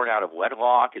are born out of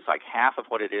wedlock is like half of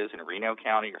what it is in Reno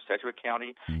County or Sedgwick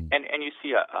County. And you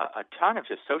see a ton of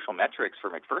just social metrics for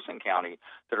McPherson County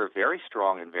that are very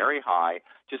strong and very high,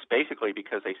 just basically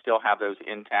because they still have those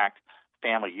intact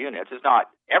family units. It's not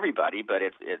everybody, but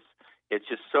it's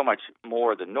just so much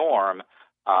more the norm.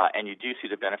 And you do see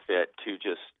the benefit to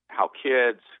just how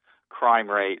kids, crime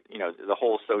rate, the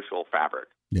whole social fabric.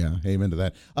 Yeah, amen to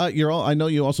that. I know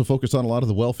you also focus on a lot of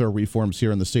the welfare reforms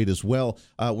here in the state as well.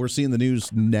 We're seeing the news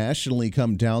nationally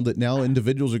come down that now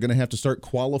individuals are going to have to start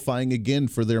qualifying again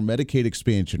for their Medicaid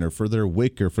expansion or for their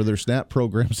WIC or for their SNAP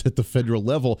programs at the federal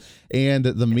level. And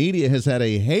the media has had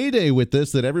a heyday with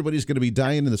this, that everybody's going to be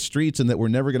dying in the streets and that we're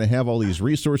never going to have all these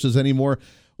resources anymore.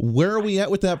 Where are we at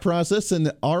with that process,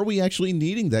 and are we actually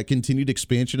needing that continued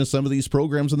expansion of some of these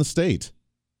programs in the state?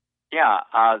 Yeah,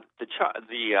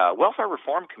 the Welfare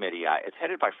Reform Committee, it's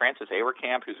headed by Francis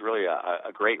Awerkamp, who's really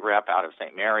a great rep out of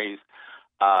St. Mary's.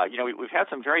 We've had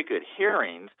some very good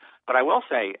hearings, but I will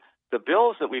say the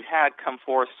bills that we've had come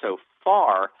forth so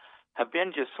far, have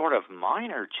been just sort of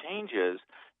minor changes.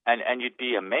 And you'd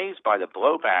be amazed by the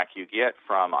blowback you get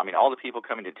from, all the people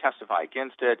coming to testify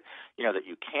against it, that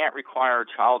you can't require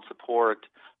child support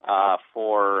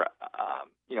for,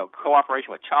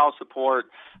 cooperation with child support,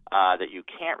 that you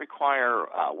can't require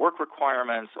work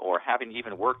requirements or having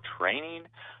even work training,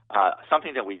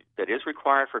 something that is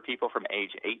required for people from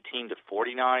age 18 to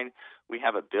 49. We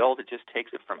have a bill that just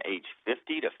takes it from age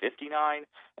 50 to 59,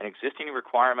 an existing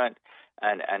requirement.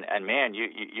 And man,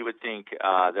 you would think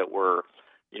that we're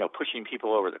pushing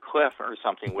people over the cliff or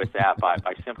something with that by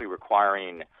simply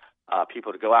requiring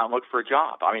people to go out and look for a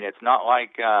job. It's not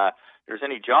like there's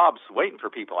any jobs waiting for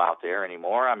people out there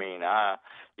anymore. And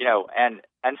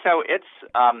so it's,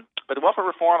 but the welfare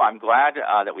reform, I'm glad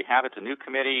that we have it. It's a new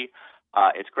committee.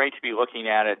 It's great to be looking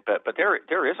at it, but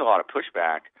there is a lot of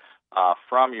pushback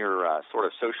from your sort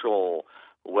of social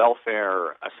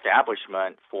welfare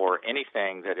establishment for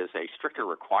anything that is a stricter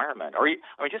requirement, or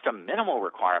just a minimal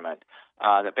requirement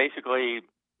that basically,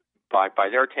 by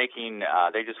their taking,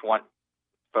 they just want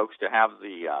folks to have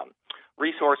the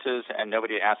resources and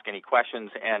nobody to ask any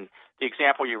questions. And the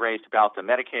example you raised about the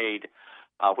Medicaid,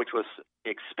 which was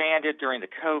expanded during the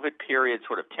COVID period,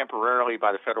 sort of temporarily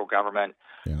by the federal government.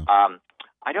 Yeah.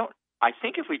 I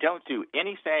think if we don't do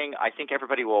anything, I think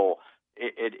everybody will.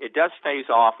 It does phase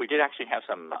off. We did actually have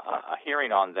a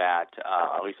hearing on that,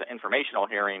 at least an informational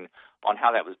hearing on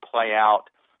how that would play out,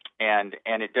 and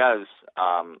it does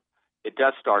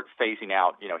start phasing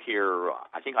out. Here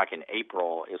I think like in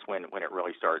April is when it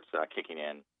really starts kicking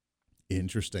in.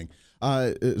 Interesting.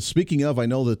 Speaking of, I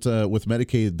know that with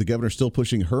Medicaid, the governor's still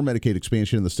pushing her Medicaid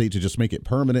expansion in the state to just make it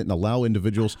permanent and allow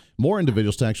more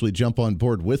individuals to actually jump on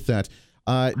board with that.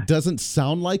 Doesn't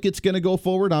sound like it's going to go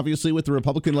forward, obviously, with the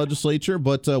Republican legislature,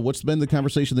 but what's been the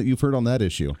conversation that you've heard on that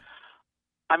issue?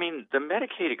 The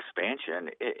Medicaid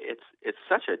expansion, it's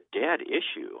such a dead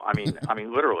issue.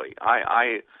 Literally,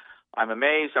 I'm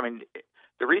amazed.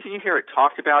 The reason you hear it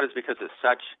talked about is because it's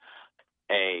such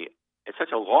a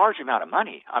large amount of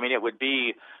money. It would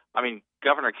be,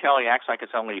 Governor Kelly acts like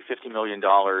it's only $50 million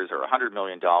or $100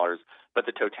 million, but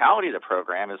the totality of the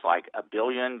program is like $1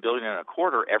 billion and a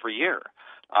quarter every year,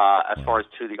 as far as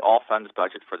to the all funds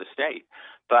budget for the state.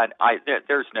 But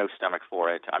there's no stomach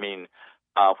for it. When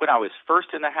I was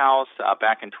first in the House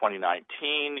back in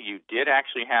 2019, you did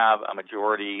actually have a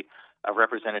majority of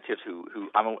representatives who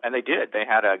and they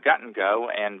had a gut and go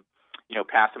and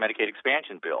passed a Medicaid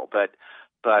expansion bill, but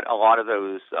a lot of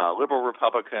those liberal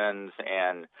Republicans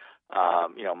and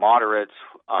moderates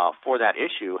for that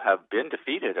issue have been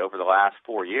defeated over the last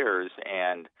 4 years.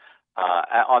 And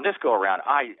on this go around,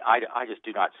 I just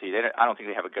do not see that. I don't think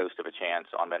they have a ghost of a chance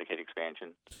on Medicaid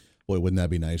expansion. Boy, wouldn't that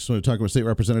be nice? So we're talking with State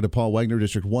Representative Paul Waggoner,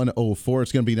 District 104.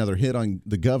 It's going to be another hit on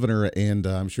the governor, and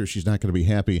I'm sure she's not going to be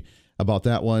happy about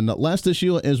that one. Last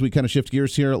issue, as we kind of shift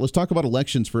gears here, let's talk about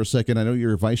elections for a second. I know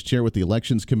you're vice chair with the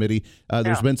Elections Committee.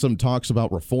 There's been some talks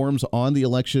about reforms on the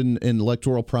election and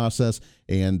electoral process,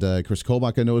 and Chris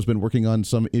Kobach, I know, has been working on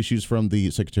some issues from the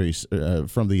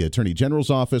from the Attorney General's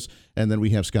office, and then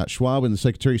we have Scott Schmoe in the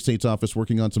Secretary of State's office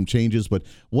working on some changes. But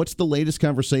what's the latest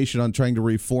conversation on trying to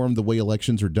reform the way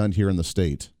elections are done here in the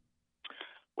state?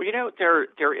 Well,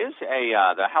 there is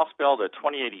the House Bill, the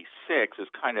 2086, is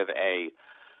kind of a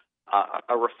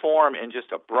reform in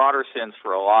just a broader sense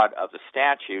for a lot of the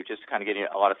statute, just kind of getting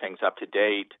a lot of things up to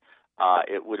date.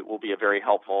 It will be a very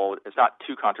helpful. It's not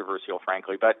too controversial,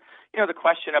 frankly, but the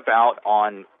question about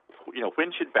when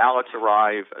should ballots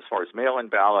arrive as far as mail-in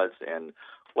ballots, and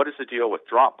what is the deal with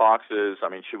drop boxes?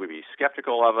 Should we be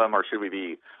skeptical of them, or should we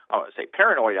be,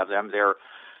 paranoid of them? They're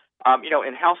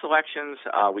in House elections,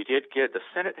 we did get, the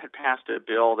Senate had passed a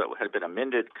bill that had been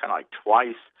amended kind of like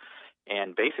twice,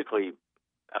 and basically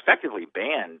effectively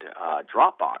banned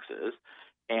drop boxes.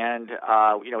 And,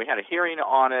 we had a hearing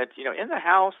on it, in the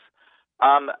House.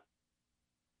 Not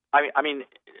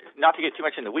to get too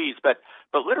much in the weeds, but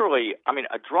literally,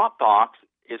 a drop box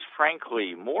is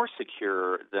frankly more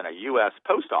secure than a U.S.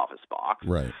 post office box.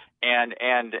 Right. And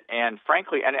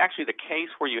frankly, and actually the case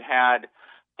where you had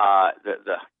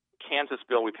the Kansas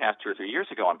bill we passed 2 or 3 years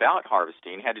ago on ballot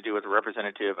harvesting had to do with a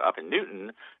representative up in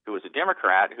Newton who was a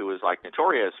Democrat who was like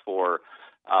notorious for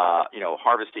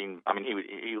harvesting.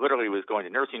 He literally was going to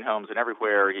nursing homes and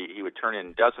everywhere. He would turn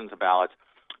in dozens of ballots,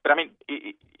 but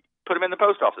he put them in the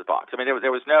post office box.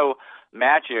 There was no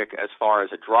magic as far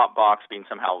as a drop box being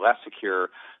somehow less secure.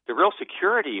 The real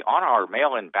security on our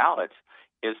mail-in ballots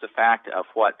is the fact of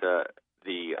what the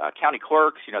county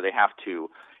clerks, they have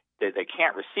to. They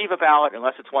can't receive a ballot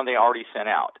unless it's one they already sent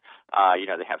out.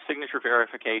 They have signature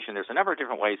verification. There's a number of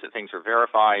different ways that things are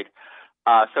verified.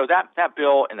 So that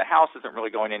bill in the House isn't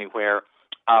really going anywhere.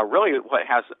 Really, what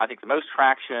has, I think, the most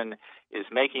traction is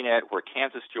making it where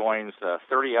Kansas joins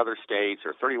 30 other states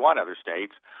or 31 other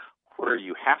states where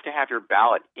you have to have your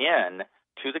ballot in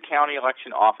to the county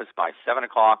election office by 7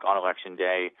 o'clock on Election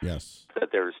Day. Yes. That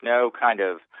there's no kind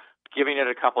of giving it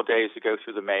a couple of days to go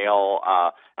through the mail.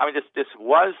 I mean, this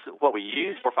was what we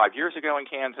used 4 or 5 years ago in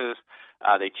Kansas.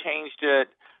 They changed it.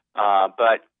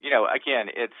 But, again,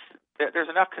 there's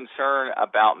enough concern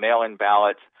about mail-in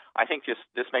ballots. I think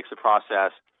this makes the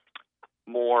process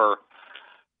more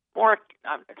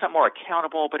it's not more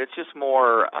accountable, but it's just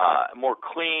more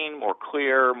clean, more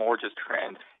clear, more just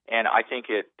trend. And I think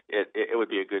it would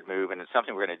be a good move, and it's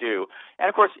something we're going to do. And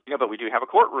of course, but we do have a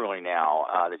court ruling now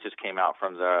that just came out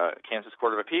from the Kansas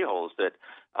Court of Appeals that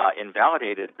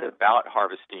invalidated the ballot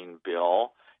harvesting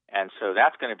bill, and so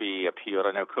that's going to be appealed.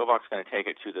 I know Kovach's going to take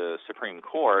it to the Supreme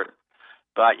Court,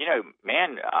 but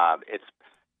it's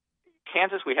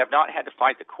Kansas. We have not had to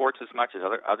fight the courts as much as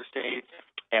other states,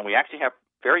 and we actually have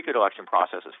very good election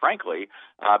processes, frankly,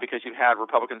 because you've had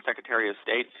Republican Secretary of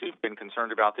States who've been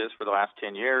concerned about this for the last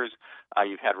 10 years.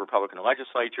 You've had Republican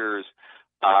legislatures.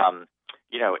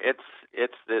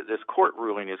 This court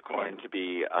ruling is going to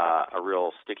be a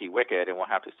real sticky wicket, and we'll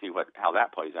have to see how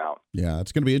that plays out. Yeah,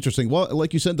 it's going to be interesting. Well,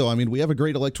 like you said, though, I mean, we have a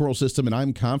great electoral system, and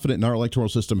I'm confident in our electoral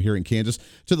system here in Kansas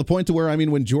to the point to where, I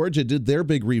mean, when Georgia did their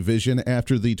big revision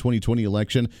after the 2020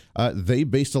 election, they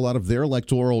based a lot of their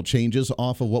electoral changes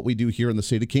off of what we do here in the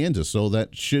state of Kansas. So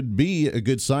that should be a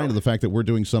good sign of the fact that we're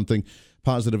doing something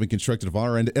positive and constructive on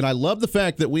our end. And I love the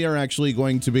fact that we are actually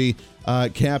going to be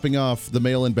capping off the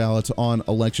mail-in ballots on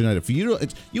election night. If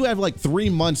you have like 3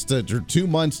 months or 2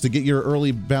 months to get your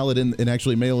early ballot in and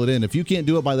actually mail it in. If you can't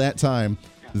do it by that time,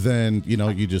 then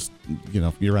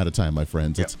you're out of time, my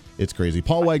friends. Yep. It's crazy.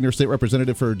 Paul Waggoner, state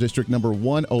representative for district number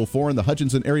 104 in the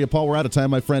Hutchinson area. Paul, we're out of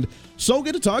time, my friend. So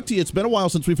good to talk to you. It's been a while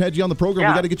since we've had you on the program.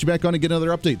 We got to get you back on and get another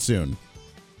update soon.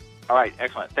 All right,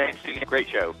 excellent. Thanks. Great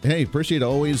show. Hey, appreciate it.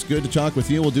 Always good to talk with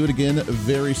you. We'll do it again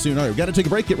very soon. All right, we've got to take a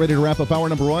break. Get ready to wrap up hour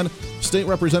number 1. State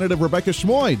Representative Rebecca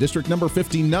Schmoe, District number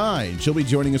 59. She'll be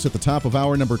joining us at the top of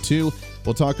hour number 2.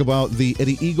 We'll talk about the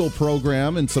Eddie Eagle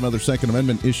program and some other Second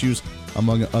Amendment issues,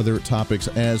 among other topics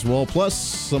as well. Plus,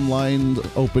 some lines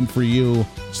open for you.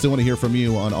 Still want to hear from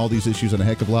you on all these issues and a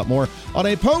heck of a lot more on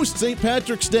a post-St.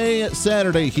 Patrick's Day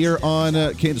Saturday here on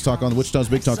Kansas Talk on the Wichita's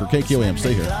Big Talker, KQAM.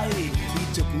 Stay here. He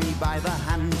took me by the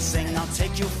hand, saying, I'll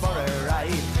take you for a ride.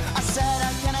 I said,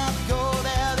 I cannot go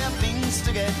there are things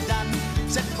to get done.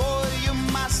 Said, boy, you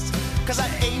must, cause I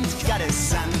ain't got a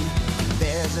son.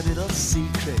 There's a little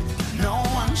secret no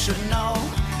one should know.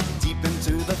 Deep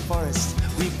into the forest,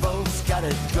 we both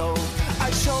gotta go.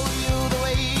 I'll show you the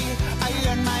way I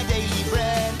earn my daily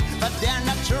bread, but dare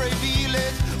not to reveal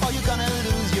it, or you're gonna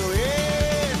lose your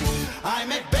head. I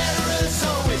make barrels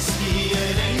of whiskey,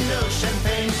 it ain't no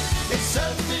champagne. It's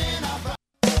something about.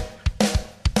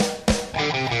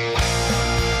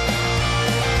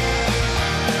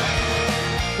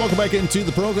 Welcome back into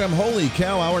the program. Holy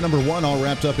cow, hour number 1 all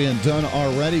wrapped up and done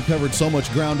already. Covered so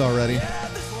much ground already.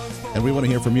 And we want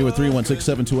to hear from you at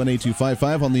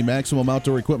 316-721-8255 on the Maximum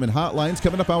Outdoor Equipment hotlines.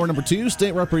 Coming up, hour number 2,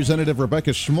 State Representative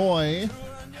Rebecca Schmoe,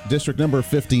 District number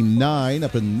 59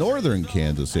 up in northern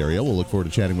Kansas area. We'll look forward to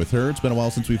chatting with her. It's been a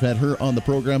while since we've had her on the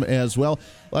program as well.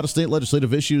 A lot of state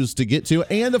legislative issues to get to.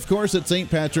 And, of course, it's St.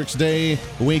 Patrick's Day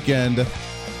weekend.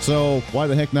 So why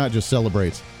the heck not just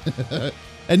celebrate?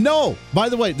 And no, by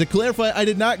the way, to clarify, I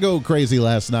did not go crazy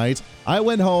last night. I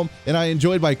went home and I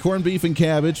enjoyed my corned beef and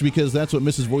cabbage because that's what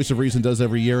Mrs. Voice of Reason does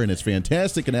every year, and it's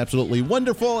fantastic and absolutely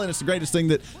wonderful, and it's the greatest thing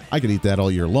that I could eat that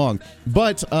all year long.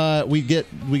 But we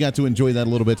got to enjoy that a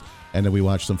little bit, and then we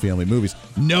watched some family movies.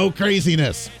 No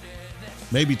craziness.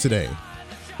 Maybe today.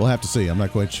 We'll have to see. I'm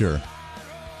not quite sure.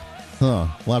 We'll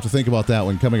have to think about that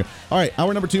one coming up. All right,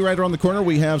 hour number 2 right around the corner.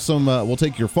 We have some, we'll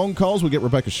take your phone calls. We'll get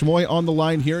Rebecca Schmoe on the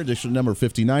line here, edition number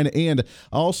 59. And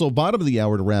also, bottom of the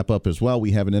hour to wrap up as well,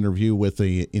 we have an interview with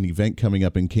an event coming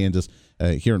up in Kansas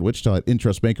here in Wichita at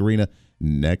Intrust Bank Arena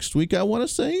next week, I want to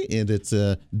say. And it's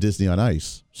Disney on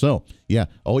Ice. So, yeah.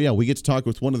 Oh, yeah, we get to talk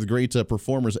with one of the great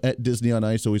performers at Disney on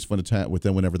Ice. Always fun to chat with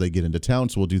them whenever they get into town.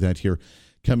 So we'll do that here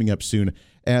coming up soon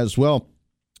as well.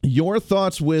 Your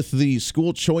thoughts with the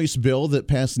school choice bill that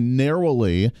passed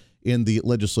narrowly in the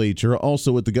legislature,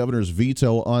 also with the governor's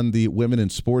veto on the women in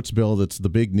sports bill that's the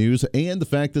big news, and the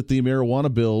fact that the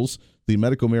marijuana bills, the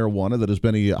medical marijuana that has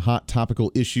been a hot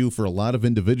topical issue for a lot of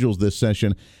individuals this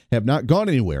session, have not gone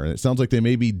anywhere. And it sounds like they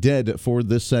may be dead for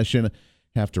this session,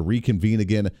 have to reconvene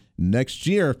again next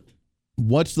year.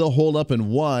 What's the holdup and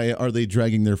why are they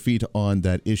dragging their feet on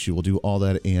that issue? We'll do all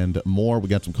that and more. We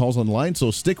got some calls on the line,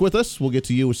 so stick with us. We'll get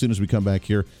to you as soon as we come back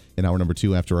here in hour number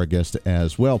 2 after our guest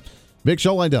as well. Big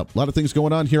show lined up. A lot of things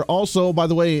going on here. Also, by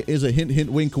the way, is a hint, hint,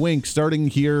 wink, wink, starting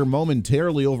here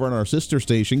momentarily over on our sister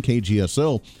station,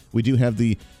 KGSO. We do have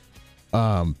the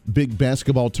big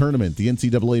basketball tournament, the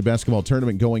NCAA basketball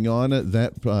tournament going on.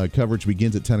 That coverage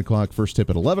begins at 10 o'clock, first tip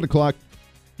at 11 o'clock.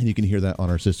 And you can hear that on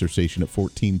our sister station at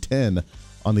 1410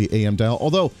 on the AM dial.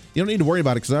 Although, you don't need to worry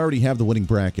about it because I already have the winning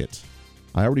bracket.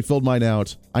 I already filled mine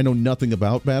out. I know nothing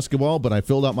about basketball, but I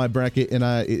filled out my bracket, and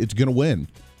it's going to win.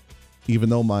 Even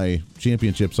though my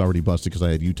championship's already busted because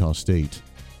I had Utah State,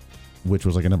 which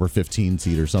was like a number 15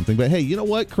 seed or something. But hey, you know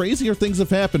what? Crazier things have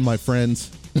happened, my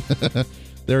friends.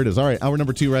 There it is. All right, hour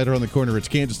number 2 right around the corner. It's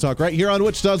Kansas Talk right here on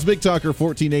Wichita's Big Talker,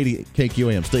 1480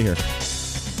 KQAM. Stay here.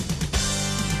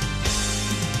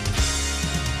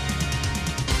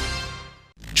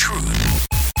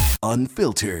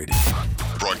 Unfiltered.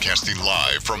 Broadcasting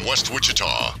live from West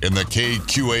Wichita in the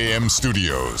KQAM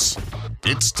studios.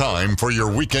 It's time for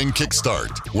your weekend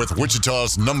kickstart with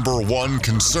Wichita's #1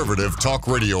 conservative talk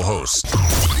radio host.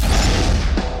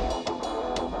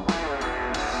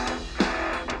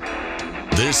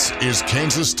 This is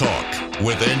Kansas Talk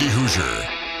with Andy Hoosier.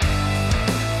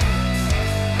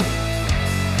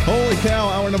 Holy cow,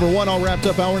 hour number 1 all wrapped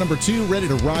up. Hour number 2 ready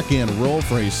to rock and roll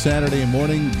for a Saturday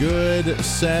morning. Good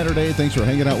Saturday. Thanks for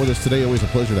hanging out with us today. Always a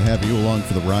pleasure to have you along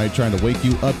for the ride, trying to wake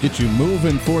you up, get you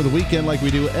moving for the weekend like we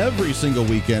do every single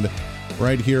weekend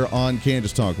right here on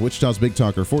Kansas Talk. Wichita's Big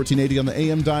Talker, 1480 on the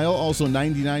AM dial, also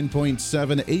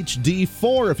 99.7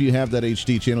 HD4. If you have that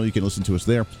HD channel, you can listen to us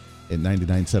there at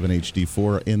 99.7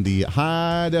 HD4 in the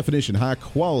high definition, high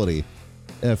quality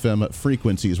FM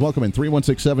frequencies. Welcome in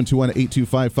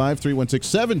 316-721-8255,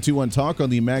 316-721-TALK on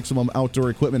the Maximum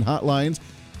Outdoor Equipment hotlines.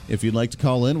 If you'd like to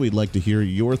call in, we'd like to hear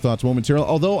your thoughts momentarily.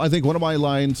 Although I think one of my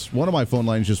phone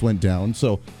lines just went down,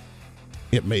 so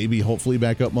it may be hopefully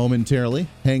back up momentarily.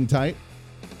 Hang tight.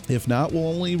 If not, we'll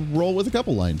only roll with a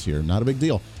couple lines here. Not a big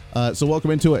deal. So welcome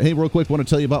into it. Hey, real quick, want to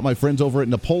tell you about my friends over at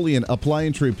Napoleon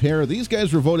Appliance Repair. These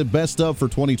guys were voted best of for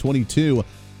 2022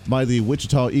 by the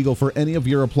Wichita Eagle for any of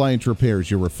your appliance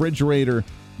repairs, your refrigerator,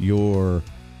 your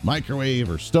microwave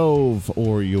or stove,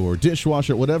 or your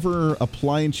dishwasher, whatever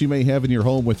appliance you may have in your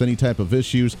home with any type of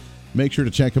issues. Make sure to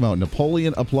check them out.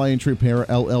 Napoleon Appliance Repair,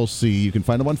 LLC. You can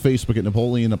find them on Facebook at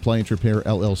Napoleon Appliance Repair,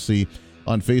 LLC.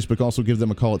 On Facebook, also give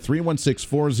them a call at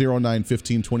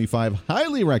 316-409-1525.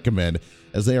 Highly recommend,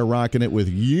 as they are rocking it with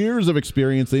years of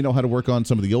experience. They know how to work on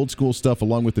some of the old school stuff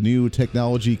along with the new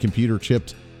technology, computer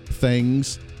chipped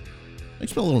things.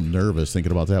 Makes me a little nervous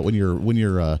thinking about that when your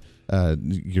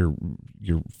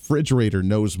refrigerator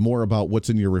knows more about what's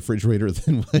in your refrigerator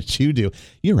than what you do.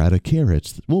 You're out of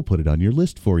carrots. We'll put it on your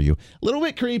list for you. A little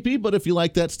bit creepy, but if you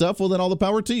like that stuff, well, then all the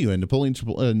power to you. And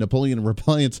Napoleon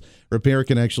Appliance Repair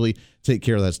can actually take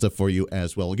care of that stuff for you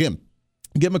as well. Again,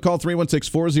 give them a call,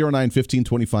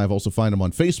 316-409-1525. Also find them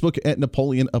on Facebook at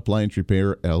Napoleon Appliance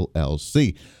Repair,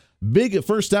 LLC. Big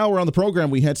first hour on the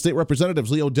program. We had State Representatives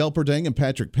Leo Delperdang and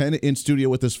Patrick Penn in studio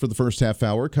with us for the first half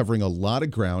hour, covering a lot of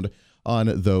ground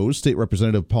on those. State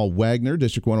Representative Paul Waggoner,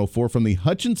 District 104 from the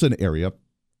Hutchinson area,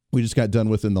 we just got done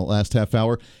with in the last half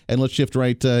hour. And let's shift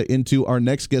right into our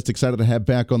next guest. Excited to have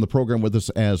back on the program with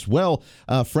us as well.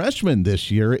 Freshman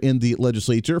this year in the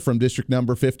legislature from District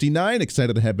number 59.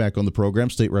 Excited to have back on the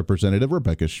program State Representative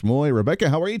Rebecca Schmoe.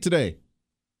 Rebecca, how are you today?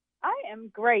 I'm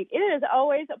great. It is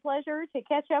always a pleasure to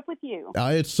catch up with you.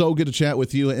 It's so good to chat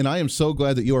with you, and I am so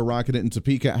glad that you are rocking it in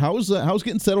Topeka. How's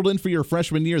getting settled in for your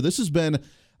freshman year? This has been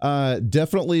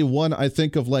definitely one, I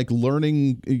think, of like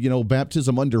learning,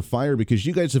 baptism under fire, because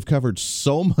you guys have covered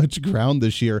so much ground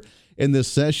this year in this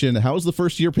session. How's the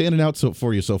first year panning out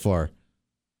for you so far?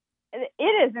 It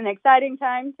is an exciting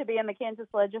time to be in the Kansas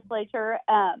legislature.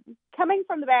 Coming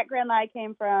from the background that I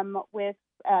came from with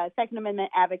Second Amendment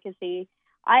advocacy,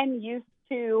 I'm used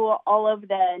to all of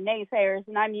the naysayers,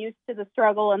 and I'm used to the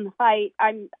struggle and the fight.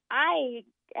 I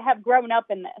have grown up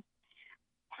in this.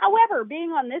 However, being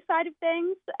on this side of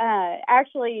things,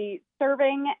 actually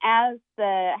serving as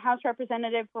the House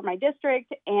representative for my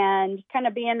district and kind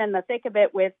of being in the thick of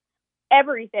it with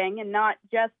everything and not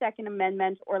just Second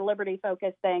Amendment or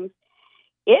liberty-focused things,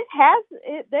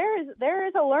 there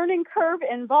is a learning curve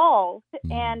involved,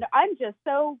 and I'm just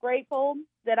so grateful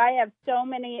that I have so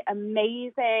many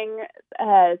amazing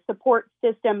support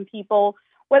system people,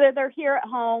 whether they're here at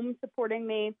home supporting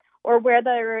me or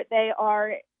whether they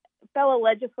are fellow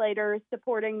legislators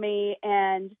supporting me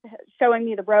and showing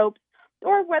me the ropes,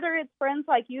 or whether it's friends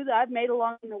like you that I've made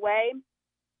along the way.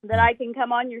 that I can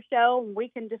come on your show and we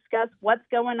can discuss what's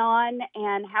going on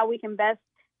and how we can best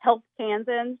help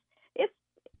Kansans.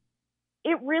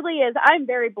 It really is. I'm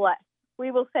very blessed. We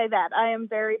will say that. I am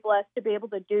very blessed to be able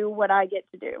to do what I get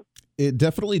to do. It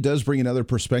definitely does bring another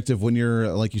perspective when you're,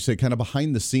 like you said, kind of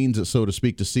behind the scenes, so to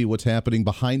speak, to see what's happening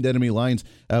behind enemy lines.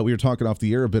 We were talking off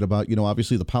the air a bit about,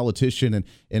 obviously the politician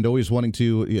and always wanting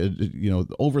to,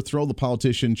 overthrow the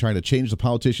politician, trying to change the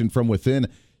politician from within.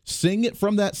 Seeing it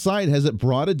from that side, has it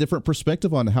brought a different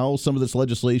perspective on how some of this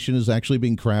legislation is actually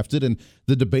being crafted and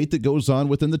the debate that goes on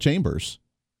within the chambers?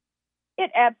 It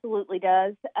absolutely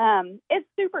does. It's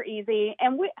super easy,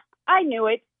 and I knew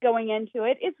it going into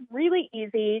it. It's really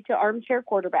easy to armchair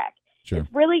quarterback. Sure. It's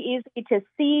really easy to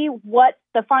see what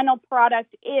the final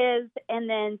product is and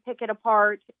then pick it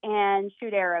apart and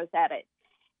shoot arrows at it.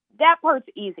 That part's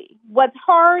easy. What's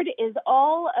hard is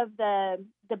all of the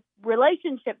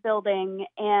relationship building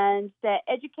and the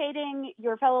educating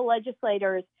your fellow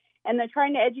legislators and the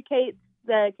trying to educate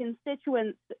the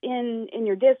constituents in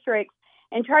your districts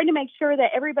and trying to make sure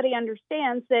that everybody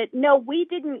understands that, no, we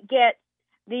didn't get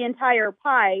the entire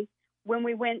pie when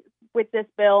we went with this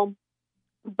bill,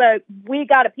 but we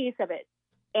got a piece of it.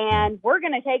 And we're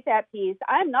going to take that piece.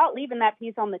 I'm not leaving that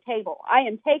piece on the table. I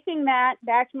am taking that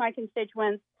back to my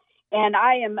constituents, and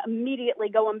I am immediately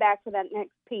going back to that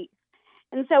next piece.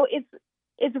 And so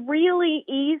it's really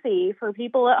easy for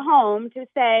people at home to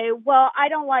say, well, I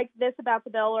don't like this about the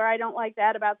bill, or I don't like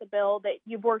that about the bill that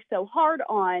you've worked so hard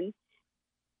on.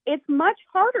 It's much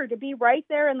harder to be right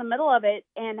there in the middle of it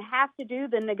and have to do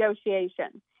the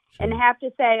negotiation and have to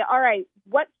say, all right,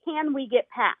 what can we get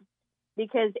past?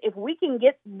 Because if we can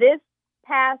get this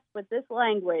passed with this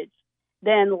language,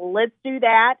 then let's do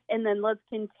that, and then let's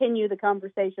continue the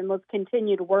conversation. Let's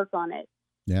continue to work on it.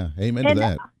 Yeah, amen to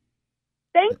that.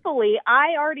 Thankfully,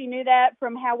 I already knew that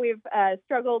from how we've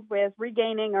struggled with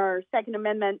regaining our Second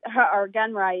Amendment, our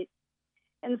gun rights.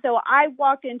 And so I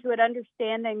walked into it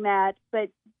understanding that, but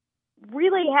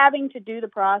really having to do the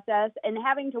process and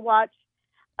having to watch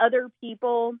other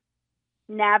people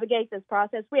navigate this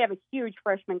process. We have a huge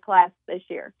freshman class this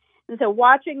year. And so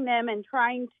watching them and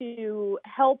trying to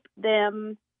help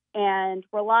them and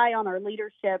rely on our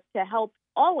leadership to help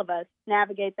all of us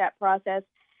navigate that process,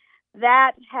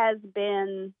 that has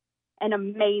been an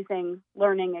amazing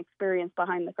learning experience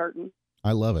behind the curtain.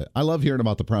 I love it. I love hearing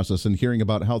about the process and hearing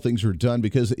about how things are done,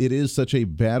 because it is such a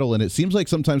battle, and it seems like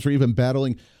sometimes we're even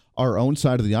battling our own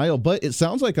side of the aisle. But it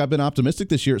sounds like I've been optimistic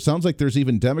this year. It sounds like there's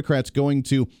even Democrats going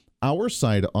to our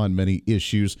side on many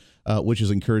issues, which is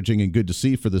encouraging and good to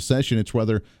see for the session. It's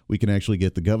whether we can actually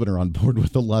get the governor on board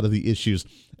with a lot of the issues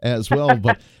as well.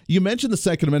 But you mentioned the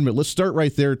Second Amendment. Let's start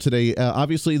right there today.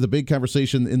 Obviously, the big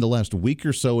conversation in the last week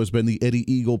or so has been the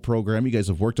Eddie Eagle program. You guys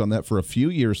have worked on that for a few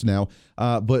years now,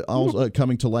 but all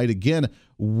coming to light again.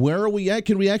 Where are we at?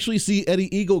 Can we actually see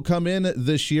Eddie Eagle come in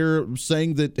this year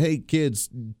saying that, hey, kids,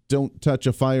 don't touch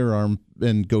a firearm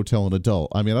and go tell an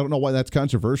adult? I mean, I don't know why that's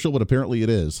controversial, but apparently it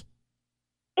is.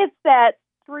 It's that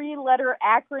 3-letter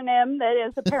acronym that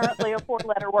is apparently a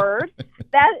 4-letter word.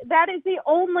 That is the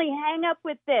only hang up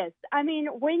with this. I mean,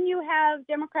 when you have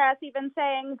Democrats even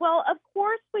saying, well, of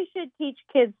course we should teach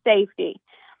kids safety,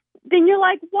 then you're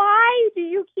like, why do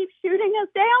you keep shooting us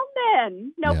down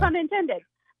then? No pun intended.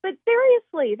 But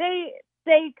seriously,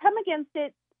 they come against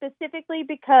it specifically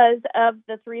because of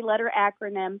the 3-letter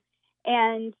acronym.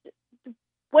 And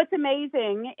what's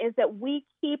amazing is that we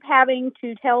keep having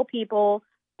to tell people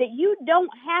that you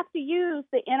don't have to use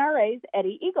the NRA's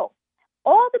Eddie Eagle.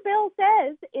 All the bill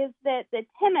says is that the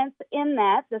tenets in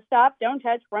that, the stop, don't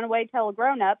touch, run away, tell a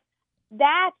grown-up,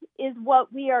 that is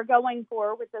what we are going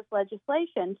for with this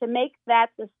legislation, to make that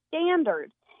the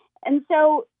standard. And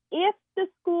so if the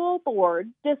school board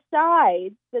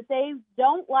decides that they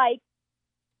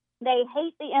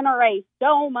hate the NRA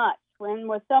so much, and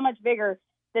with so much vigor,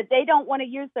 that they don't want to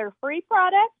use their free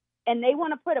product, and they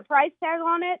want to put a price tag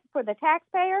on it for the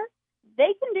taxpayer,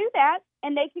 they can do that,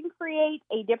 and they can create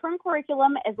a different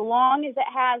curriculum as long as it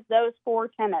has those 4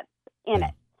 tenets in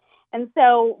it. And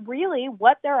so really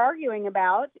what they're arguing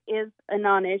about is a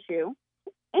non-issue,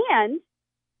 and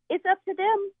it's up to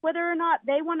them whether or not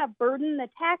they want to burden the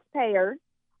taxpayer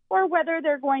or whether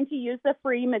they're going to use the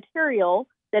free material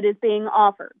that is being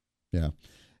offered. Yeah.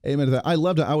 Amen to that. I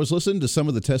loved it. I was listening to some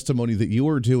of the testimony that you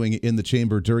were doing in the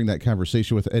chamber during that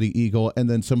conversation with Eddie Eagle, and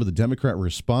then some of the Democrat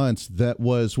response that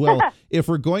was, well, if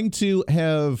we're going to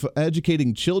have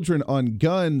educating children on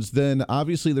guns, then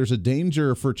obviously there's a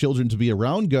danger for children to be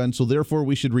around guns, so therefore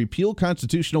we should repeal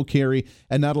constitutional carry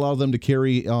and not allow them to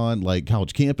carry on like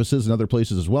college campuses and other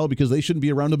places as well, because they shouldn't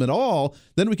be around them at all.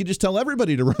 Then we could just tell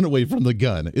everybody to run away from the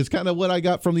gun. It's kind of what I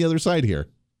got from the other side here.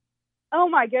 Oh,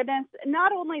 my goodness.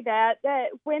 Not only that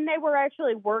when they were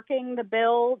actually working the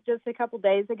bill just a couple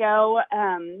days ago,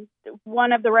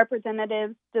 one of the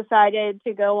representatives decided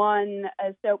to go on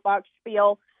a soapbox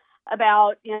spiel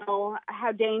about,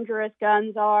 how dangerous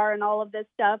guns are and all of this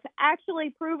stuff,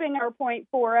 actually proving our point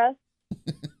for us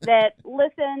that,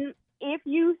 listen, if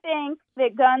you think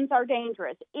that guns are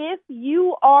dangerous, if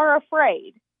you are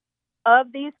afraid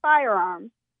of these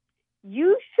firearms,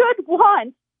 you should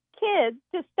want kids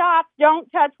to stop,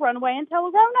 don't touch, run away, and tell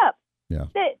a grown-up. Yeah.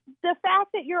 The fact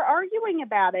that you're arguing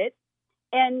about it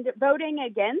and voting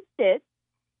against it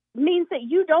means that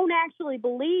you don't actually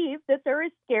believe that they're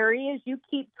as scary as you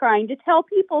keep trying to tell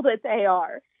people that they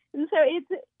are. And so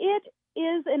it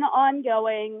is an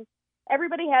ongoing,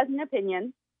 everybody has an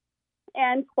opinion.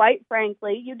 And quite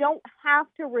frankly, you don't have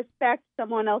to respect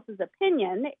someone else's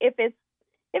opinion. If it's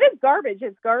garbage,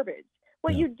 it's garbage.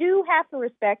 What you do have to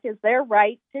respect is their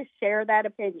right to share that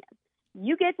opinion.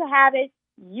 You get to have it.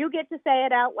 You get to say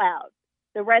it out loud.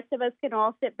 The rest of us can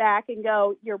all sit back and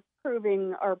go, you're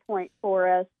proving our point for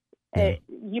us. Yeah.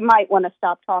 You might want to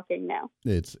stop talking now.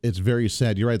 It's very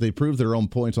sad. You're right. They prove their own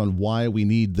points on why we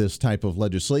need this type of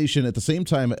legislation. At the same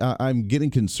time, I'm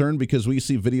getting concerned because we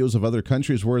see videos of other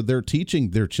countries where they're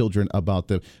teaching their children about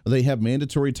them. They have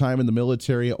mandatory time in the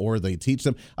military, or they teach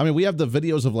them. I mean, we have the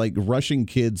videos of like Russian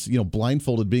kids,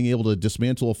 blindfolded, being able to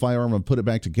dismantle a firearm and put it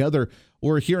back together.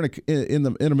 Or here in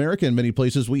America, in many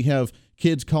places, we have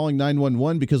kids calling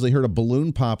 911 because they heard a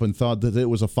balloon pop and thought that it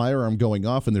was a firearm going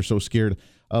off, and they're so scared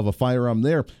of a firearm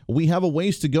there. We have a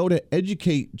ways to go to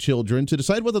educate children to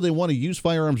decide whether they want to use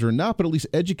firearms or not, but at least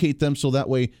educate them so that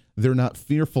way they're not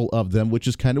fearful of them, which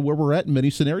is kind of where we're at in many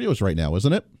scenarios right now,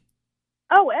 isn't it?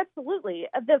 Oh, absolutely.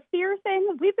 The fear thing,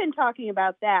 we've been talking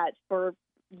about that for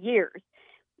years.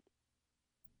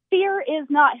 Fear is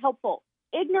not helpful.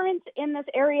 Ignorance in this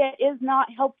area is not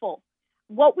helpful.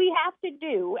 What we have to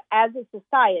do as a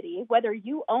society, whether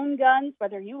you own guns,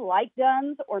 whether you like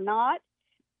guns or not,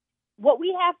 what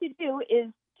we have to do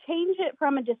is change it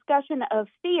from a discussion of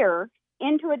fear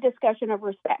into a discussion of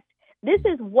respect. This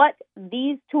is what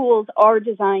these tools are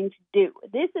designed to do.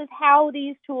 This is how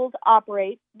these tools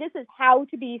operate. This is how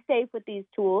to be safe with these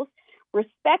tools.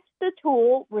 Respect the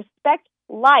tool, respect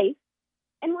life,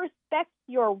 and respect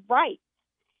your rights.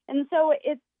 And so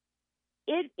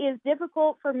it is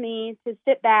difficult for me to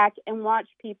sit back and watch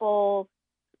people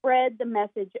spread the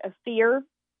message of fear,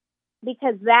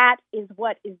 because that is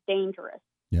what is dangerous.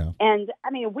 Yeah. And, I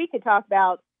mean, we could talk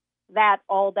about that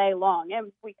all day long,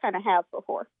 and we kind of have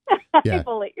before, yeah. I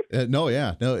believe. No,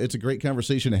 it's a great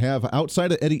conversation to have.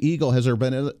 Outside of Eddie Eagle, has there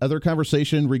been other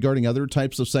conversation regarding other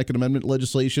types of Second Amendment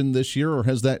legislation this year, or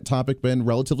has that topic been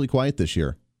relatively quiet this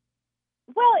year?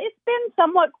 Well, it's been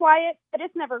somewhat quiet, but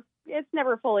it's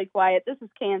never fully quiet. This is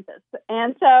Kansas.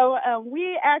 And so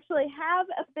we actually have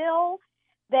a bill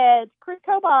that Chris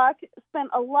Kobach spent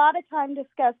a lot of time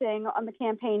discussing on the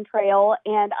campaign trail,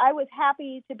 and I was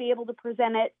happy to be able to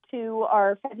present it to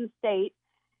our Penn state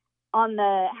on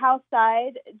the House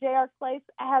side. J.R. Clace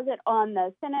has it on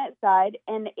the Senate side,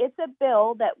 and it's a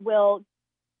bill that will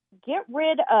get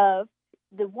rid of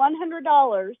the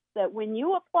 $100 that when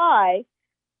you apply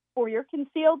for your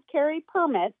concealed carry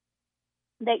permit,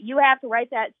 that you have to write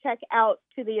that check out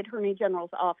to the Attorney General's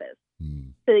office.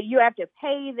 So that you have to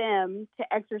pay them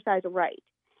to exercise a right.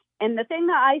 And the thing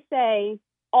that I say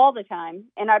all the time,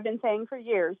 and I've been saying for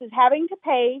years, is having to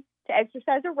pay to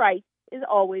exercise a right is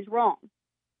always wrong.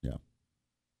 Yeah.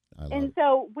 And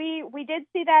so we did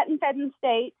see that in Penn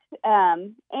State,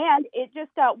 and it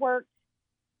just got worked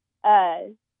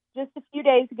just a few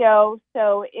days ago.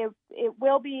 So it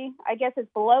will be, I guess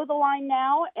it's below the line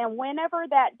now. And whenever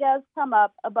that does come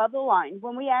up above the line,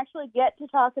 when we actually get to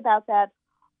talk about that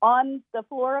on the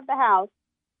floor of the House,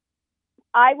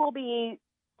 I will be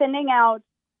sending out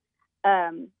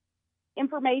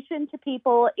information to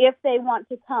people if they want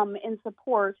to come in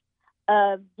support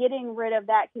of getting rid of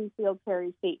that concealed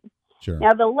carry fee. Sure.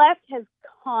 Now, the left has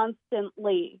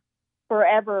constantly,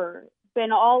 forever,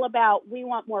 been all about, we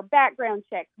want more background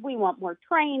checks, we want more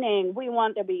training, we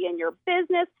want to be in your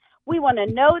business, we want to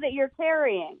know that you're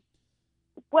carrying.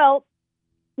 Well,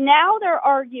 now they're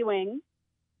arguing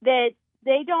that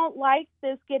they don't like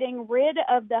this getting rid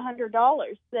of the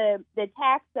 $100, the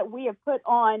tax that we have put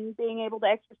on being able to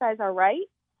exercise our right.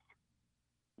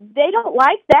 They don't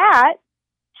like that.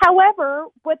 However,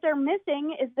 what they're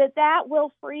missing is that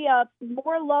will free up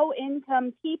more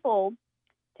low-income people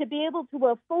to be able to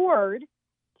afford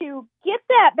to get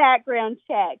that background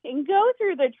check and go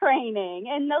through the training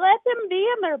and let them be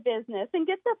in their business and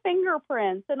get the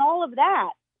fingerprints and all of that.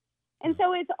 And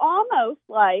so it's almost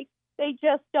like they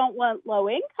just don't want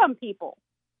low-income people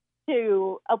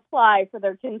to apply for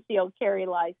their concealed carry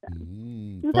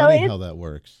license. Funny how that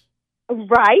works.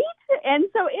 Right? And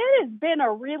so it has been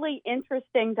a really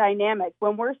interesting dynamic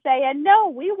when we're saying, no,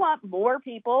 we want more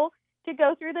people to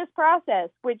go through this process,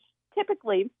 which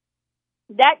typically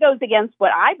that goes against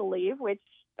what I believe, which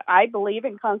I believe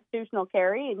in constitutional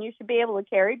carry, and you should be able to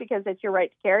carry because it's your right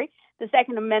to carry. The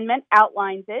Second Amendment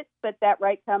outlines it, but that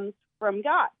right comes from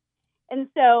God. And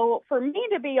so for me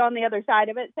to be on the other side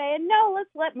of it saying, no, let's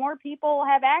let more people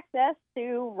have access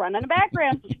to running a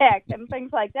background check and things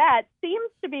like that seems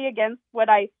to be against what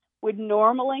I would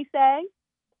normally say.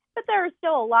 But there are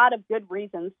still a lot of good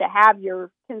reasons to have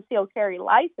your concealed carry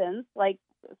license, like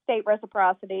state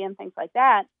reciprocity and things like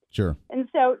that. Sure. And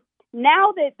so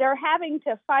now that they're having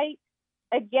to fight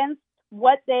against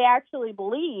what they actually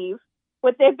believe,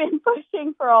 what they've been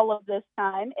pushing for all of this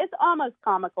time, it's almost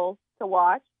comical to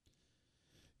watch.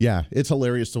 Yeah, it's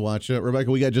hilarious to watch. Rebecca,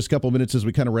 we got just a couple minutes as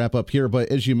we kind of wrap up here. But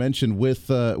as you mentioned with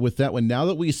that one, now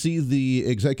that we see the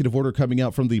executive order coming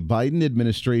out from the Biden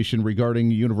administration regarding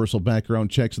universal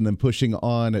background checks and then pushing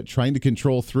on trying to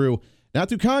control through, not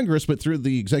through Congress, but through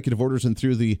the executive orders and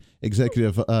through the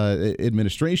executive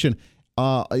administration,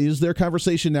 is there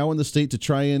conversation now in the state to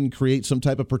try and create some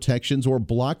type of protections or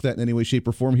block that in any way, shape,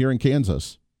 or form here in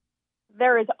Kansas?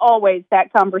 There is always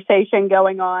that conversation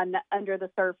going on under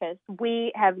the surface.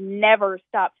 We have never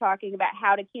stopped talking about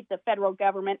how to keep the federal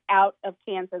government out of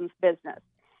Kansans' business.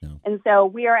 Yeah. And so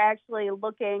we are actually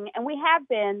looking, and we have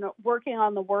been working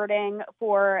on the wording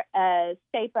for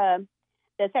SAPA,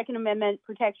 the Second Amendment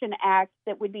Protection Act,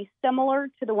 that would be similar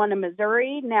to the one in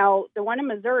Missouri. Now, the one in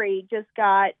Missouri just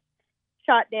got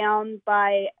shot down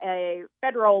by a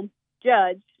federal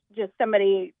judge, just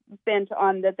somebody bent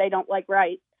on that they don't like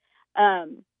rights.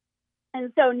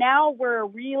 And so now we're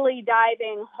really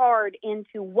diving hard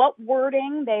into what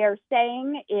wording they are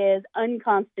saying is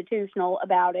unconstitutional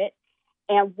about it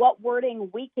and what wording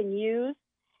we can use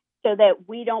so that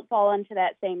we don't fall into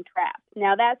that same trap.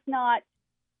 Now, that's not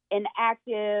an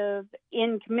active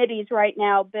in committees right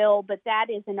now bill, but that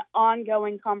is an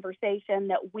ongoing conversation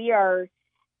that we are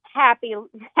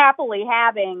happily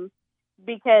having,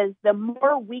 because the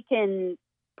more we can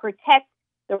protect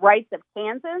the rights of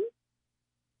Kansans,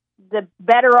 the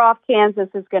better off Kansas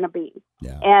is going to be.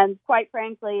 Yeah. And quite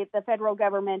frankly, the federal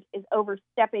government is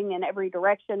overstepping in every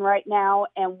direction right now,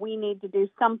 and we need to do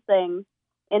something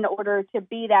in order to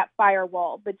be that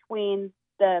firewall between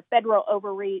the federal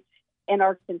overreach and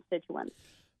our constituents.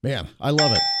 Man, I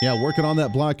love it. Yeah, working on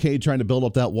that blockade, trying to build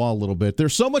up that wall a little bit.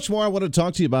 There's so much more I want to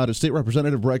talk to you about. As State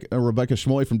Representative Rebecca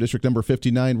Schmoe from District Number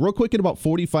 59. Real quick, in about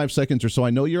 45 seconds or so, I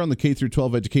know you're on the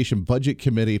K-12 Education Budget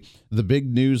Committee. The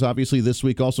big news, obviously, this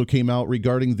week also came out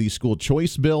regarding the school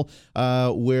choice bill,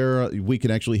 where we can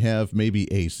actually have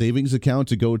maybe a savings account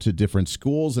to go to different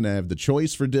schools and have the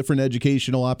choice for different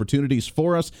educational opportunities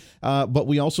for us. But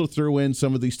we also threw in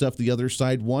some of the stuff the other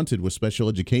side wanted with special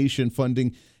education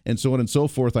funding and so on and so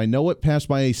forth. I know it passed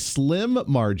by a slim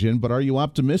margin, but are you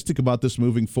optimistic about this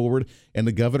moving forward and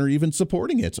the governor even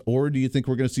supporting it? Or do you think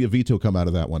we're going to see a veto come out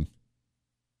of that one?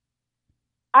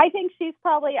 I think she's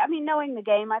probably, knowing the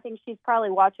game, I think she's probably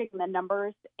watching the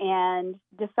numbers and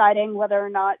deciding whether or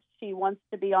not she wants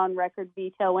to be on record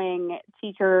vetoing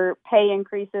teacher pay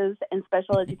increases and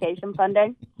special education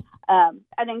funding.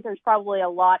 I think there's probably a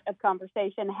lot of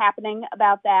conversation happening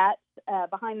about that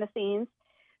behind the scenes.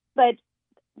 But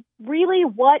really,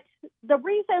 the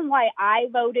reason why I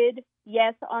voted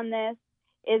yes on this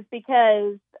is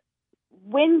because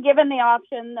when given the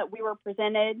option that we were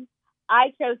presented,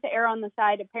 I chose to err on the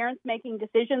side of parents making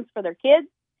decisions for their kids,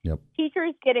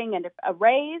 teachers getting a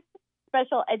raise,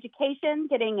 special education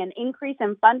getting an increase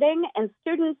in funding, and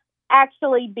students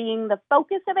actually being the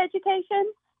focus of education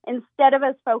instead of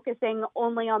us focusing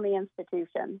only on the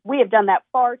institution. We have done that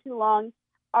far too long.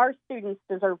 Our students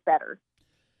deserve better.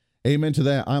 Amen to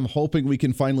that. I'm hoping we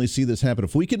can finally see this happen.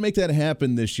 If we can make that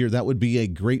happen this year, that would be a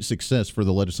great success for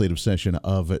the legislative session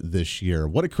of this year.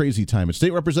 What a crazy time. It's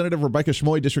State Representative Rebecca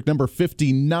Schmoe, District Number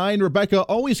 59. Rebecca,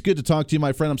 always good to talk to you,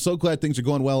 my friend. I'm so glad things are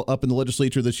going well up in the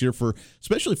legislature this year,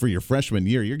 especially for your freshman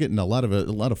year. You're getting a lot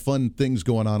of fun things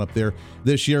going on up there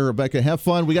this year. Rebecca, have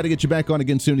fun. We got to get you back on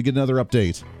again soon to get another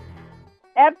update.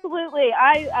 Absolutely.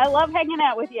 I love hanging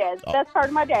out with you. It's the best part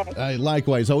of my day.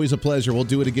 Likewise. Always a pleasure. We'll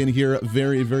do it again here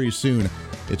very, very soon.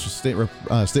 It's just State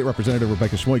Representative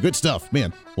Rebecca Schmoe. Good stuff,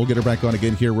 man. We'll get her back on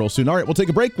again here real soon. All right, we'll take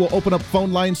a break. We'll open up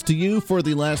phone lines to you for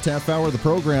the last half hour of the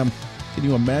program. Can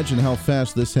you imagine how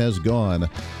fast this has gone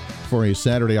for a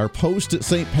Saturday? Our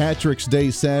post-St. Patrick's Day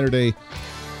Saturday.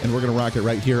 And we're going to rock it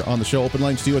right here on the show. Open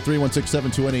lines to you at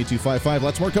 316-721-8255.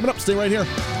 Lots more coming up. Stay right here.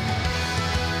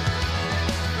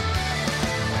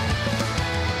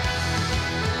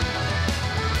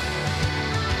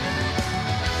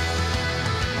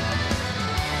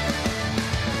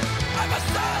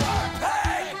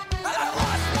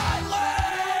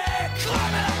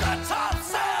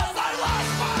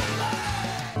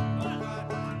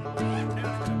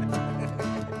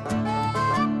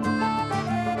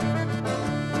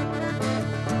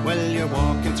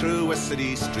 Through a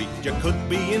city street, you could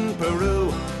be in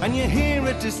Peru, and you hear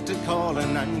a distant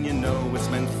calling, and you know it's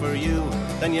meant for you.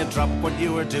 Then you drop what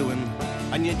you were doing,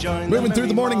 and you join. Moving through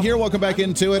the morning here. Welcome back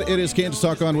into it. It is Kansas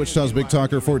Talk on Wichita's Big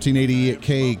Talker, 1480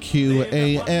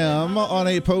 KQAM on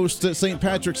a post St.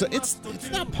 Patrick's. It's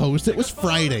not post. It was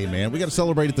Friday, man. We got to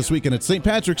celebrate it this weekend. It's St.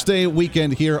 Patrick's Day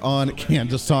weekend here on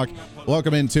Kansas Talk.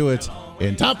 Welcome into it.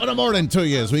 And top of the morning to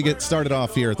you as we get started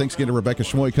off here. Thanks again to Rebecca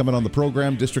Schmoe coming on the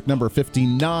program, District Number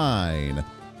 59.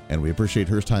 And we appreciate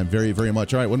her time very, very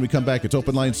much. All right, when we come back, it's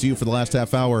open lines to you for the last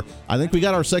half hour. I think we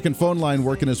got our second phone line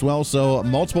working as well, so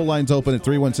multiple lines open at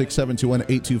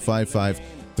 316-721-8255.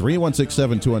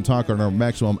 316-721-TALK on our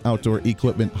Maximum Outdoor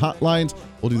Equipment hotlines.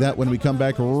 We'll do that when we come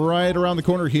back right around the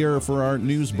corner here for our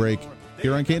news break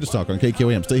here on Kansas Talk on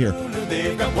KQAM. Stay here.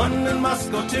 They've got one in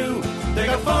Moscow too. They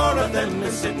got 4 of them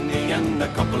in Sydney and a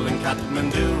couple in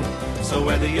Kathmandu. So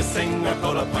whether you sing or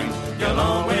pull a pint, you'll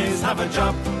always have a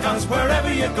job. Cause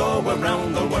wherever you go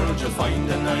around the world, you'll find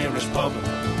an Irish pub.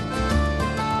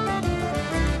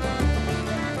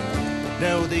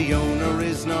 Now the owner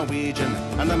is Norwegian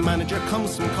and the manager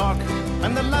comes from Cork,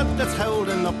 and the lad that's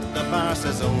holding up the bar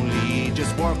says only he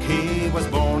just work. He was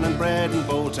born and bred in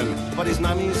Bolton, but his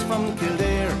mammy's from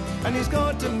Kildare, and he's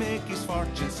going to make his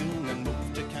fortune soon and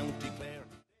move to County Clare.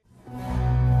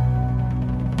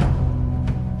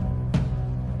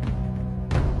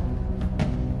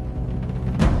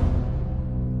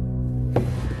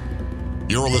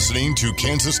 You're listening to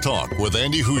Kansas Talk with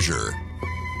Andy Hoosier.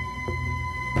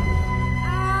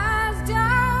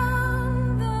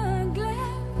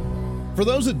 For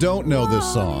those that don't know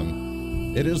this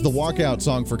song, it is the walkout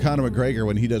song for Conor McGregor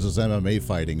when he does his MMA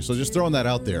fighting. So just throwing that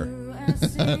out there.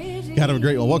 Kind of a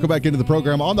great one. Welcome back into the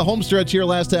program on the home stretch here,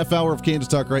 last half hour of Kansas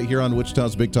Talk right here on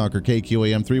Wichita's Big Talker,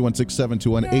 KQAM,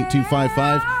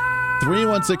 316-721-8255.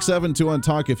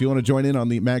 316-721-TALK if you want to join in on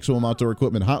the Maximum Outdoor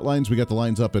Equipment hotlines. We got the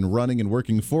lines up and running and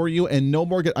working for you. And no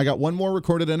more. I got one more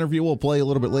recorded interview we'll play a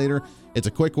little bit later. It's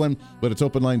a quick one, but it's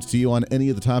open lines to you on any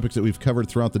of the topics that we've covered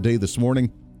throughout the day this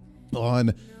morning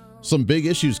on some big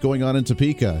issues going on in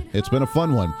Topeka. It's been a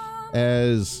fun one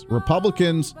as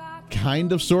Republicans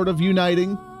kind of sort of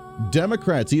uniting,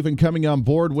 Democrats even coming on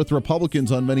board with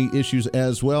Republicans on many issues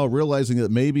as well, realizing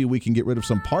that maybe we can get rid of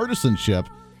some partisanship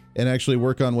and actually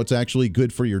work on what's actually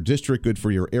good for your district, good for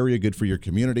your area, good for your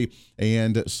community.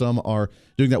 And some are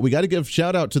doing that. We got to give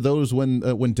shout out to those when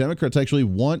Democrats actually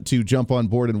want to jump on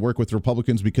board and work with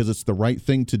Republicans because it's the right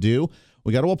thing to do.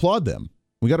 We got to applaud them.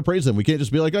 We got to praise them. We can't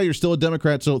just be like, oh, you're still a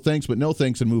Democrat, so thanks, but no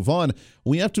thanks, and move on.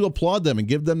 We have to applaud them and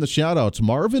give them the shout outs.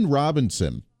 Marvin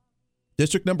Robinson,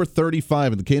 District Number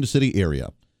 35 in the Kansas City area,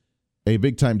 a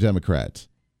big-time Democrat,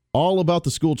 all about the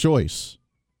school choice.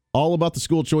 All about the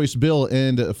school choice bill,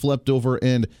 and flipped over.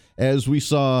 And as we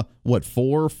saw,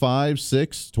 4, 5,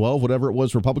 6, 12, whatever it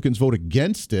was, Republicans vote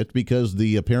against it because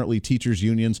the apparently teachers'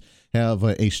 unions have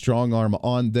a strong arm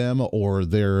on them, or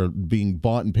they're being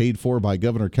bought and paid for by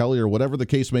Governor Kelly, or whatever the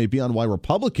case may be on why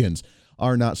Republicans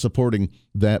are not supporting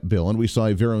that bill. And we saw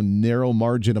a very narrow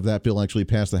margin of that bill actually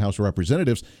pass the House of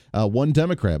Representatives. One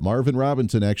Democrat, Marvin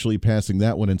Robinson, actually passing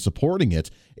that one and supporting it,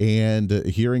 and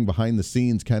hearing behind the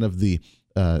scenes kind of the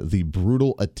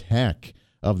brutal attack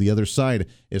of the other side,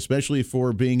 especially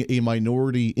for being a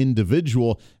minority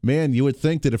individual. Man, you would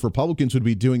think that if Republicans would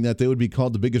be doing that, they would be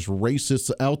called the biggest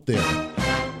racists out there.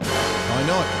 I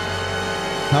know it.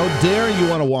 How dare you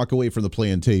want to walk away from the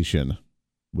plantation?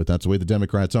 But that's the way the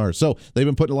Democrats are. So they've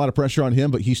been putting a lot of pressure on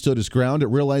him, but he stood his ground at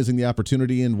realizing the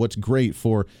opportunity and what's great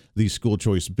for the school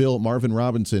choice bill. Marvin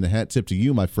Robinson, a hat tip to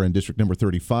you, my friend, District Number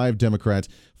 35, Democrats,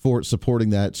 for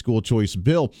supporting that school choice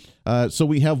bill. So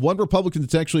we have one Republican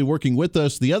that's actually working with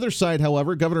us. The other side,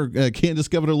 however, Kansas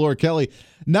Governor Laura Kelly,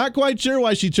 not quite sure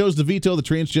why she chose to veto the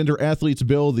transgender athletes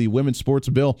bill, the women's sports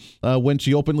bill, when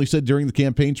she openly said during the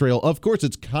campaign trail, of course,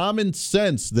 it's common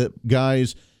sense that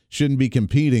guys shouldn't be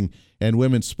competing in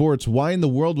women's sports. Why in the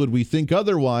world would we think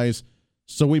otherwise?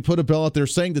 So we put a bill out there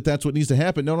saying that that's what needs to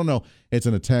happen. No. It's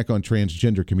an attack on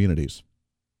transgender communities.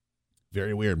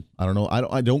 Very weird. I don't know.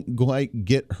 I don't quite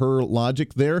get her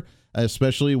logic there,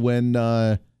 especially when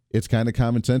it's kind of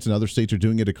common sense and other states are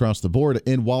doing it across the board.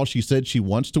 And while she said she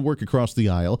wants to work across the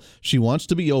aisle, she wants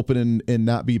to be open and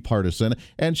not be partisan,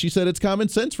 and she said it's common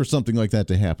sense for something like that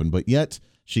to happen, but yet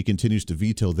she continues to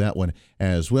veto that one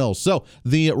as well. So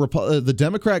the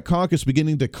Democrat caucus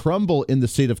beginning to crumble in the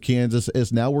state of Kansas,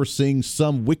 as now we're seeing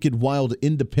some wicked, wild,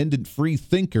 independent free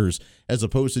thinkers as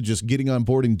opposed to just getting on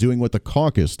board and doing what the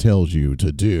caucus tells you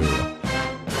to do.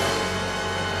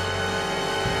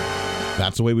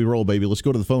 That's the way we roll, baby. Let's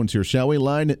go to the phones here, shall we?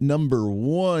 Line number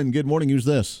 1. Good morning. Who's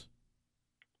this?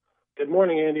 Good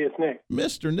morning, Andy. It's Nick.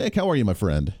 Mr. Nick, how are you, my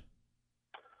friend?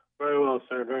 Very well,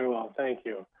 sir. Very well. Thank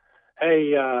you.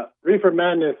 Hey, Reefer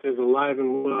Madness is alive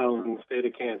and well in the state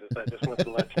of Kansas. I just want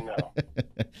to let you know.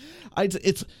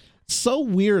 It's so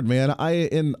weird, man.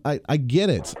 I get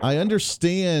it. I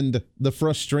understand the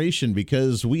frustration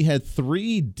because we had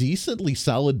 3 decently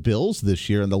solid bills this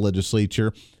year in the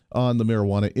legislature on the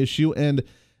marijuana issue, and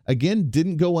again,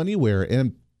 didn't go anywhere.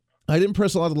 And I didn't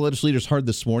press a lot of the legislators hard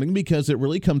this morning because it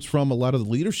really comes from a lot of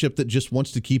the leadership that just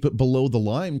wants to keep it below the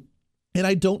line, and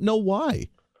I don't know why.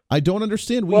 I don't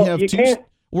understand.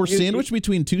 We're sandwiched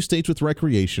between 2 states with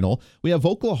recreational. We have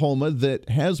Oklahoma that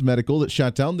has medical that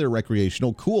shot down their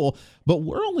recreational. Cool, but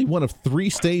we're only one of 3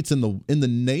 states in the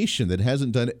nation that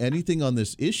hasn't done anything on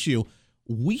this issue.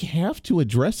 We have to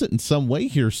address it in some way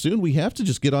here soon. We have to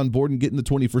just get on board and get in the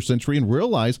 21st century and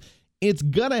realize it's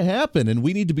going to happen, and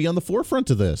we need to be on the forefront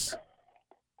of this.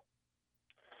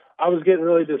 I was getting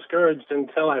really discouraged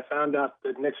until I found out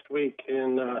that next week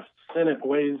in Senate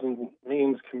Ways and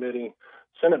Means Committee,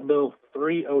 Senate Bill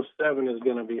 307 is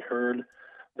going to be heard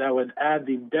that would add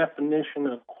the definition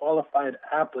of qualified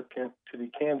applicant to the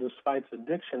Kansas Fights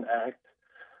Addiction Act.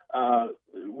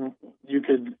 You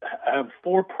could have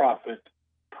for-profit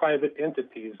private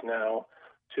entities now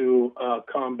to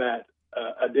combat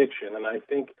addiction, and I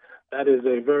think that is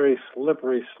a very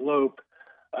slippery slope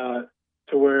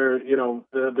to where,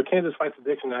 the Kansas Fights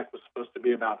Addiction Act was supposed to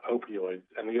be about opioids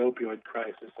and the opioid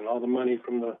crisis and all the money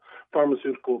from the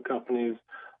pharmaceutical companies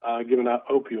giving out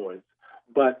opioids.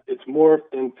 But it's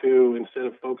morphed into, instead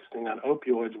of focusing on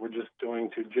opioids, we're just doing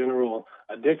to general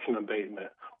addiction abatement.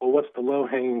 Well, what's the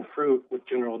low-hanging fruit with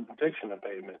general addiction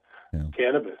abatement? Yeah.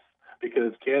 Cannabis,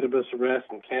 because cannabis arrest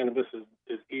and cannabis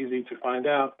is easy to find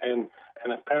out, and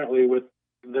apparently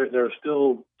they're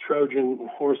still Trojan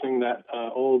horsing that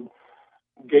old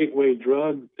gateway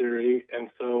drug theory, and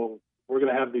so we're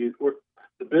going to have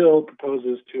the bill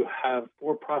proposes to have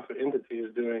for-profit entities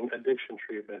doing addiction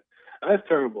treatment. And that's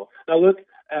terrible. Now look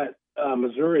at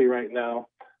Missouri right now.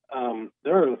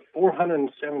 There are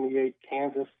 478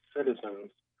 Kansas citizens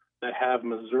that have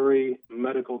Missouri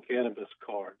medical cannabis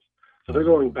cards. So they're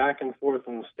going back and forth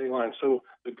on the state line. So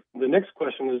the next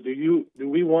question is, do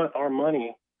we want our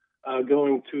money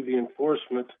going to the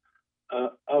enforcement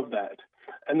of that?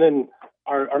 And then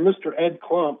our Mr. Ed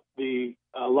Klump, the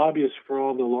lobbyist for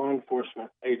all the law enforcement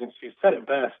agencies, said it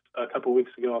best a couple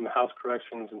weeks ago on the House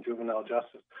Corrections and Juvenile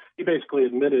Justice. He basically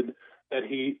admitted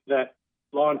that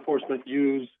law enforcement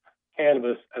use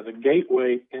cannabis as a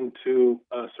gateway into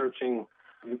searching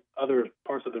other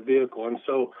parts of the vehicle. And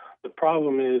so the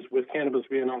problem is, with cannabis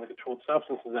being on the Controlled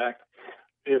Substances Act,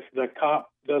 if the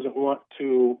cop doesn't want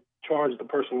to charge the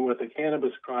person with a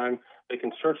cannabis crime, they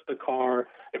can search the car.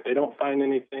 If they don't find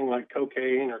anything like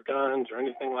cocaine or guns or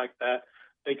anything like that,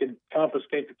 they could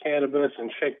confiscate the cannabis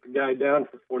and shake the guy down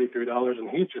for $43, and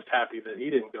he's just happy that he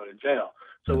didn't go to jail.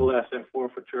 So we'll ask that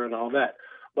forfeiture and all that.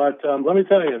 But let me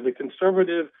tell you, the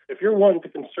conservative, if you're wanting to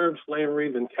conserve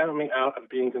slavery, then count me out of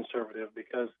being conservative,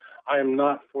 because I am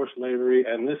not for slavery,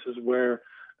 and this is where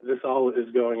this all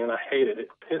is going, and I hate it. It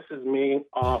pisses me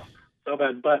off so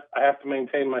bad, but I have to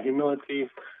maintain my humility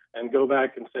and go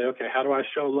back and say, okay, how do I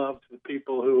show love to the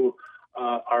people who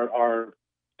are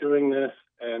doing this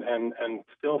and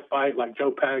still fight? Like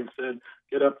Joe Pag said,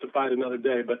 get up to fight another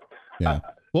day. But yeah.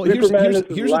 Well, here's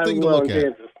the thing to look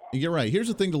at. You're right. Here's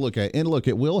the thing to look at. And look,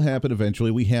 it will happen eventually.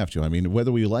 We have to. I mean,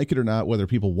 whether we like it or not, whether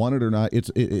people want it or not,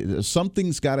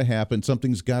 something's got to happen.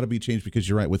 Something's got to be changed because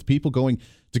you're right. With people going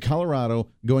to Colorado,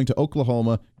 going to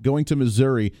Oklahoma, going to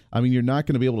Missouri, I mean, you're not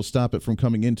going to be able to stop it from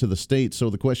coming into the state. So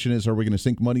the question is, are we going to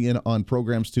sink money in on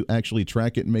programs to actually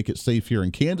track it and make it safe here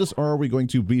in Kansas, or are we going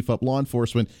to beef up law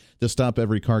enforcement to stop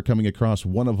every car coming across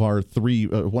one of our three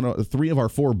of our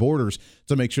four borders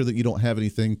to make sure that you don't have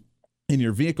anything in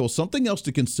your vehicle? Something else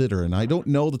to consider, and I don't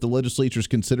know that the legislature's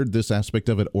considered this aspect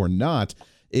of it or not,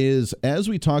 is as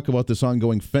we talk about this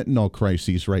ongoing fentanyl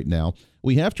crisis right now,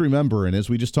 we have to remember, and as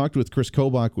we just talked with Chris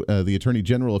Kobach, the Attorney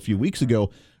General, a few weeks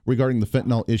ago regarding the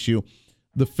fentanyl issue,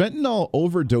 the fentanyl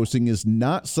overdosing is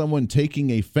not someone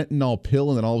taking a fentanyl pill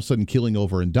and then all of a sudden killing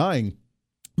over and dying.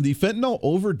 The fentanyl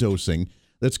overdosing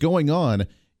that's going on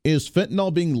is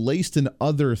fentanyl being laced in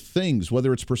other things,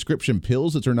 whether it's prescription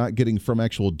pills that they're not getting from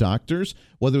actual doctors,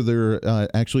 whether they're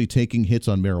actually taking hits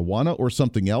on marijuana or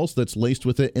something else that's laced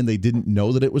with it and they didn't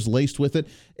know that it was laced with it.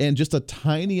 And just a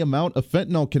tiny amount of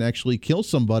fentanyl can actually kill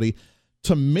somebody.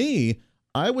 To me,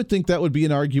 I would think that would be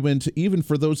an argument, even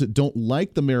for those that don't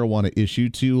like the marijuana issue,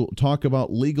 to talk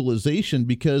about legalization,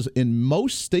 because in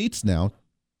most states now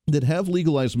that have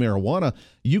legalized marijuana,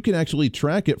 you can actually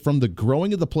track it from the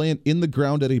growing of the plant in the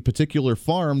ground at a particular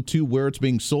farm to where it's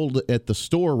being sold at the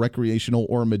store, recreational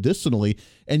or medicinally,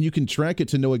 and you can track it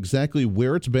to know exactly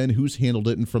where it's been, who's handled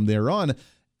it, and from there on.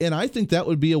 And I think that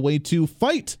would be a way to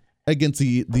fight against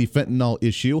the fentanyl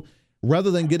issue,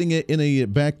 rather than getting it in a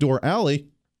backdoor alley,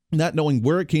 not knowing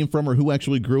where it came from or who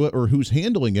actually grew it or who's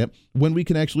handling it, when we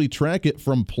can actually track it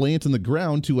from plant in the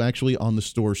ground to actually on the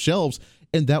store shelves.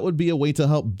 And that would be a way to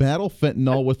help battle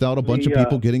fentanyl without a bunch of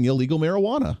people getting illegal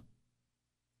marijuana.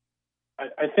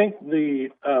 I think the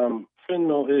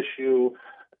fentanyl issue,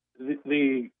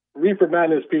 the reefer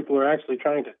madness people are actually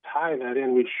trying to tie that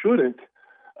in. We shouldn't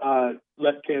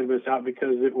let cannabis out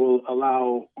because it will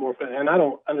allow more fentanyl. And I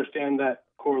don't understand that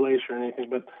correlation or anything,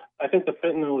 but I think the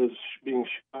fentanyl is being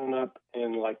shown up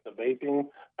in like the vaping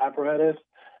apparatus.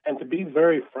 And to be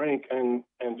very frank and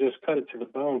just cut it to the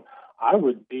bone, I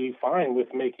would be fine with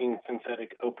making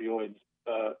synthetic opioids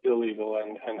illegal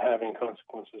and having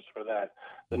consequences for that.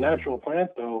 The natural plant,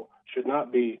 though, should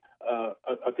not be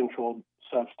a controlled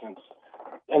substance.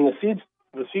 And the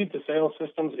seed to sale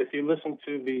systems, if you listen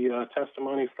to the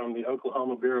testimony from the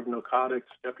Oklahoma Bureau of Narcotics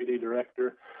deputy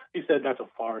director, he said that's a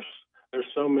farce. There's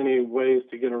so many ways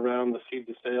to get around the seed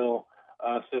to sale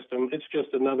system. It's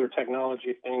just another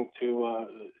technology thing to,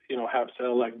 have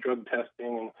sell like drug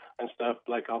testing and stuff,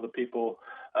 like all the people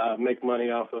make money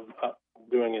off of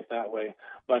doing it that way.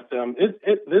 But this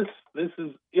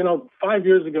is, 5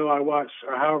 years ago I watched,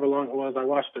 or however long it was, I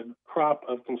watched a crop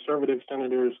of conservative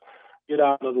senators get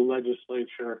out of the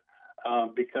legislature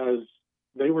because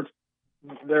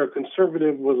their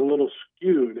conservative was a little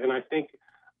skewed. And I think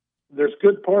there's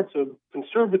good parts of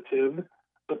conservative,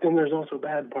 but then there's also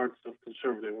bad parts of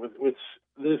conservative, which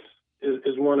this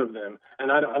is one of them.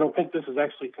 And I don't think this is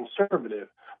actually conservative,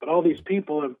 but all these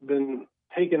people have been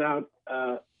taken out,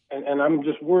 and I'm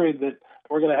just worried that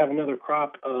we're going to have another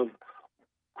crop of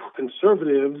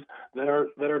conservatives that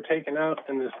are taken out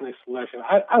in this next election.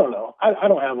 I don't know. I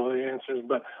don't have all the answers,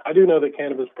 but I do know that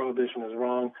cannabis prohibition is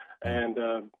wrong, and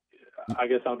I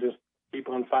guess I'll just keep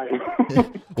on fighting.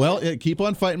 Well, keep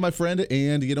on fighting, my friend.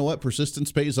 And you know what? Persistence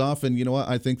pays off. And you know what?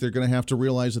 I think they're going to have to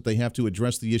realize that they have to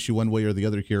address the issue one way or the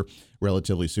other here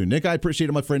relatively soon. Nick, I appreciate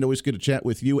it, my friend. Always good to chat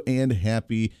with you, and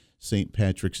happy St.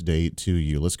 Patrick's Day to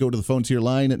you. Let's go to the phones here.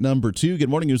 Line at number 2. Good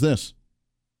morning. Who's this?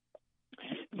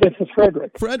 This is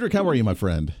Frederick. Frederick, how are you, my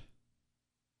friend?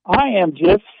 I am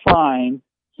just fine.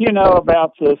 You know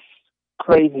about this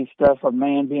crazy stuff of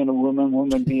man being a woman,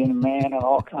 woman being a man, and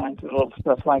all kinds of little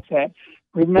stuff like that.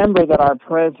 Remember that our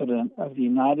president of the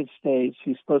United States,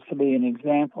 who's supposed to be an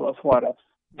example of what a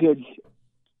good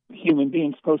human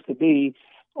being's supposed to be,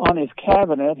 on his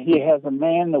cabinet, he has a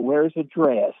man that wears a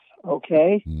dress,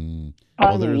 okay?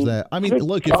 Well, there's that. I mean,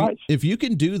 look, if you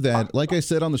can do that, like I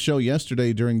said on the show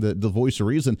yesterday during the Voice of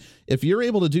Reason, if you're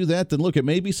able to do that, then look, it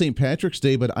may be St. Patrick's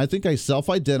Day, but I think I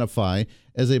self-identify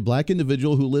as a black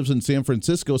individual who lives in San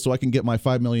Francisco so I can get my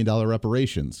 $5 million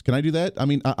reparations. Can I do that? I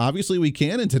mean, obviously we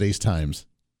can in today's times.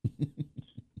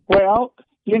 Well,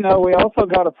 we also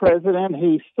got a president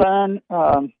whose son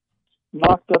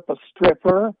knocked up a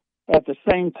stripper. At the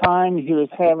same time, he was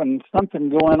having something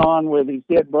going on with his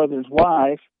dead brother's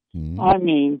wife. I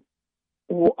mean,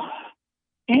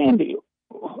 Andy,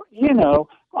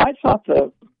 I thought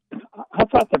the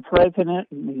president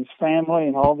and his family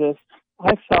and all this,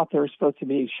 I thought they were supposed to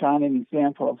be a shining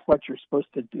example of what you're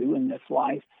supposed to do in this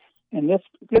life. And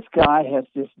this guy has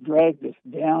just dragged us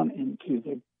down into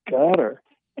the gutter,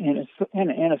 and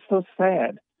it's so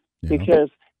sad because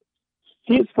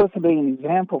he's supposed to be an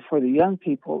example for the young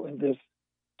people in this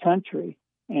country,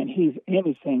 and he's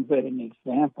anything but an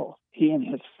example. He and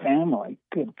his family,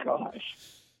 good gosh.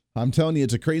 I'm telling you,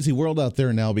 it's a crazy world out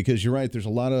there now because you're right. There's a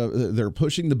lot of, they're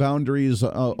pushing the boundaries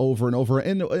over and over.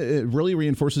 And it really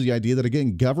reinforces the idea that,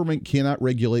 again, government cannot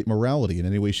regulate morality in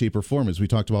any way, shape, or form. As we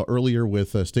talked about earlier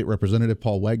with State Representative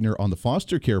Paul Waggoner on the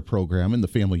foster care program and the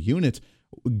family unit,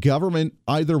 government,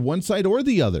 either one side or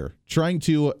the other, trying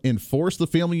to enforce the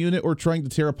family unit or trying to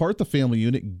tear apart the family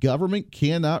unit, government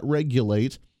cannot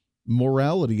regulate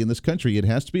morality in this country. It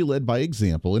has to be led by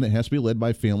example, and it has to be led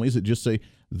by families that just say,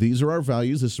 these are our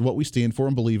values, this is what we stand for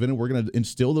and believe in, and we're going to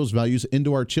instill those values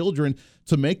into our children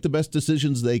to make the best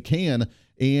decisions they can.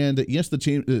 And yes, the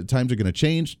times are going to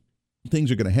change, things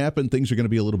are going to happen, things are going to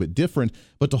be a little bit different,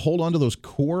 but to hold on to those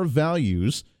core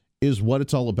values is what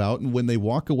it's all about. And when they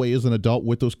walk away as an adult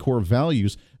with those core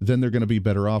values, then they're going to be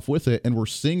better off with it. And we're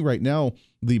seeing right now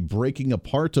the breaking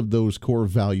apart of those core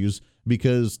values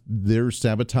because there's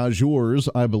sabotageurs,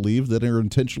 I believe, that are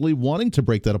intentionally wanting to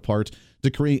break that apart to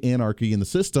create anarchy in the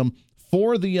system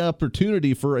for the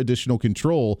opportunity for additional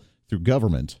control through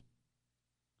government.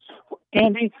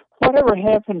 Andy, whatever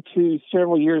happened to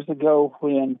several years ago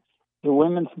when the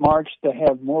Women's March to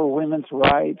have more women's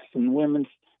rights and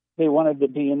they wanted to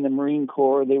be in the Marine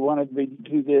Corps, they wanted to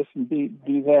do this and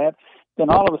do that,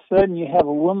 then all of a sudden you have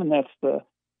a woman that's the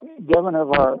governor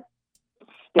of our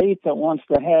state that wants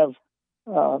to have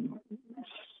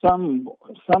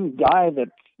some guy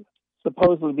that's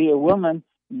supposedly be a woman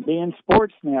be in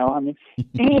sports now. I mean,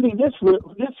 Andy, this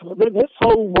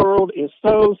whole world is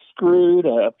so screwed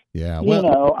up. Yeah,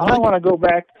 well, I want to go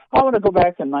back. I want to go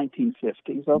back to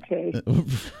 1950s. Okay.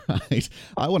 Right.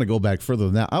 I want to go back further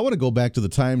than that. I want to go back to the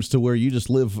times to where you just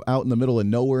live out in the middle of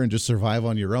nowhere and just survive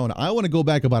on your own. I want to go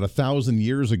back about 1,000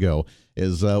 years ago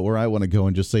is where I want to go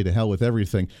and just say to hell with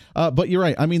everything. But you're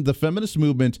right. I mean, the feminist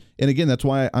movement, and again, that's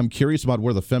why I'm curious about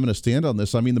where the feminists stand on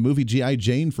this. I mean, the movie G.I.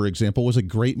 Jane, for example, was a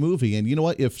great movie. And you know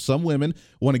what? If some women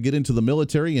want to get into the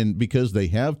military and because they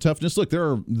have toughness, look,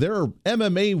 there are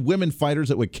MMA women fighters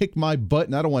that would kick my butt,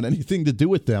 and I don't want anything to do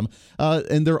with them.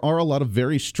 And there are a lot of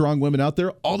very strong women out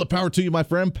there. All the power to you, my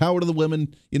friend. Power to the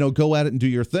women. Go at it and do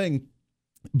your thing.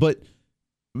 But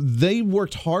they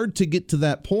worked hard to get to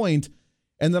that point.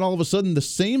 And then all of a sudden, the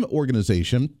same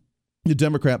organization, the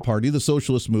Democrat Party, the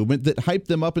socialist movement, that hyped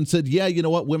them up and said, yeah, you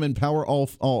know what, women power,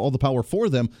 all the power for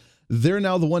them. They're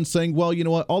now the ones saying, well, you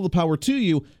know what, all the power to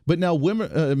you, but now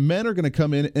men are going to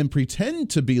come in and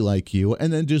pretend to be like you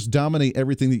and then just dominate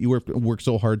everything that you work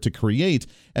so hard to create,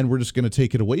 and we're just going to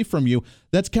take it away from you.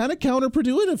 That's kind of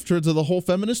counterproductive to the whole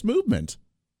feminist movement.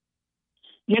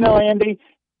 Andy,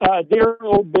 dear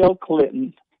old Bill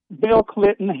Clinton. Bill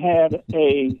Clinton had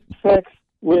a sex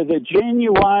with a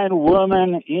genuine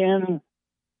woman in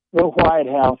the White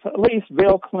House. At least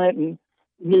Bill Clinton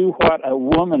knew what a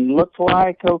woman looked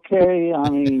like, okay? I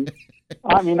mean,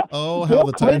 oh, how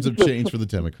the times have changed for the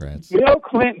Democrats. Bill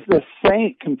Clinton's a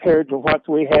saint compared to what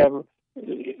we have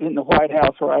in the White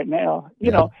House right now.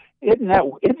 You know, isn't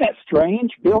that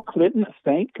strange? Bill Clinton a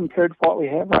saint compared to what we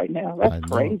have right now? That's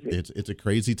crazy. It's a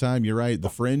crazy time. You're right. The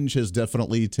fringe has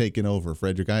definitely taken over,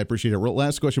 Frederick. I appreciate it.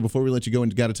 Last question before we let you go,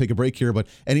 and got to take a break here, but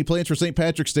any plans for St.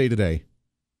 Patrick's Day today?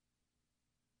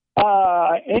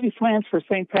 Any plans for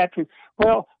St. Patrick's?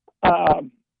 Well, I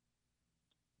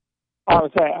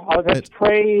was at the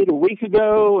parade a week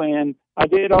ago, and I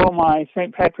did all my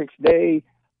St. Patrick's Day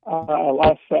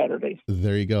last Saturday.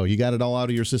 There you go. You got it all out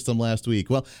of your system last week.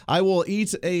 Well, I will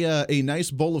eat a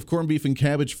nice bowl of corned beef and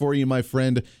cabbage for you, my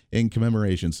friend, in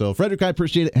commemoration. So, Frederick, I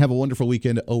appreciate it. Have a wonderful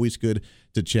weekend. Always good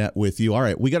to chat with you. All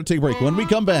right, we got to take a break. When we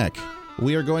come back,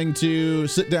 we are going to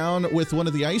sit down with one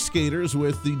of the ice skaters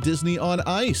with the Disney on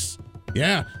Ice.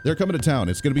 Yeah, they're coming to town.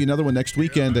 It's going to be another one next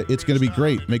weekend. It's going to be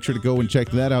great. Make sure to go and check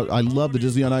that out. I love the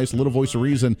Disney on Ice. Little Voice of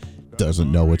Reason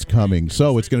doesn't know it's coming.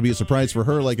 So it's going to be a surprise for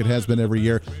her like it has been every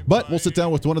year. But we'll sit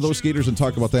down with one of those skaters and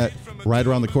talk about that right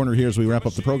around the corner here as we wrap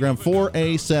up the program for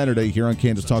a Saturday here on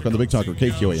Kansas Talk on the Big Talker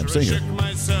KQAM. Stay here.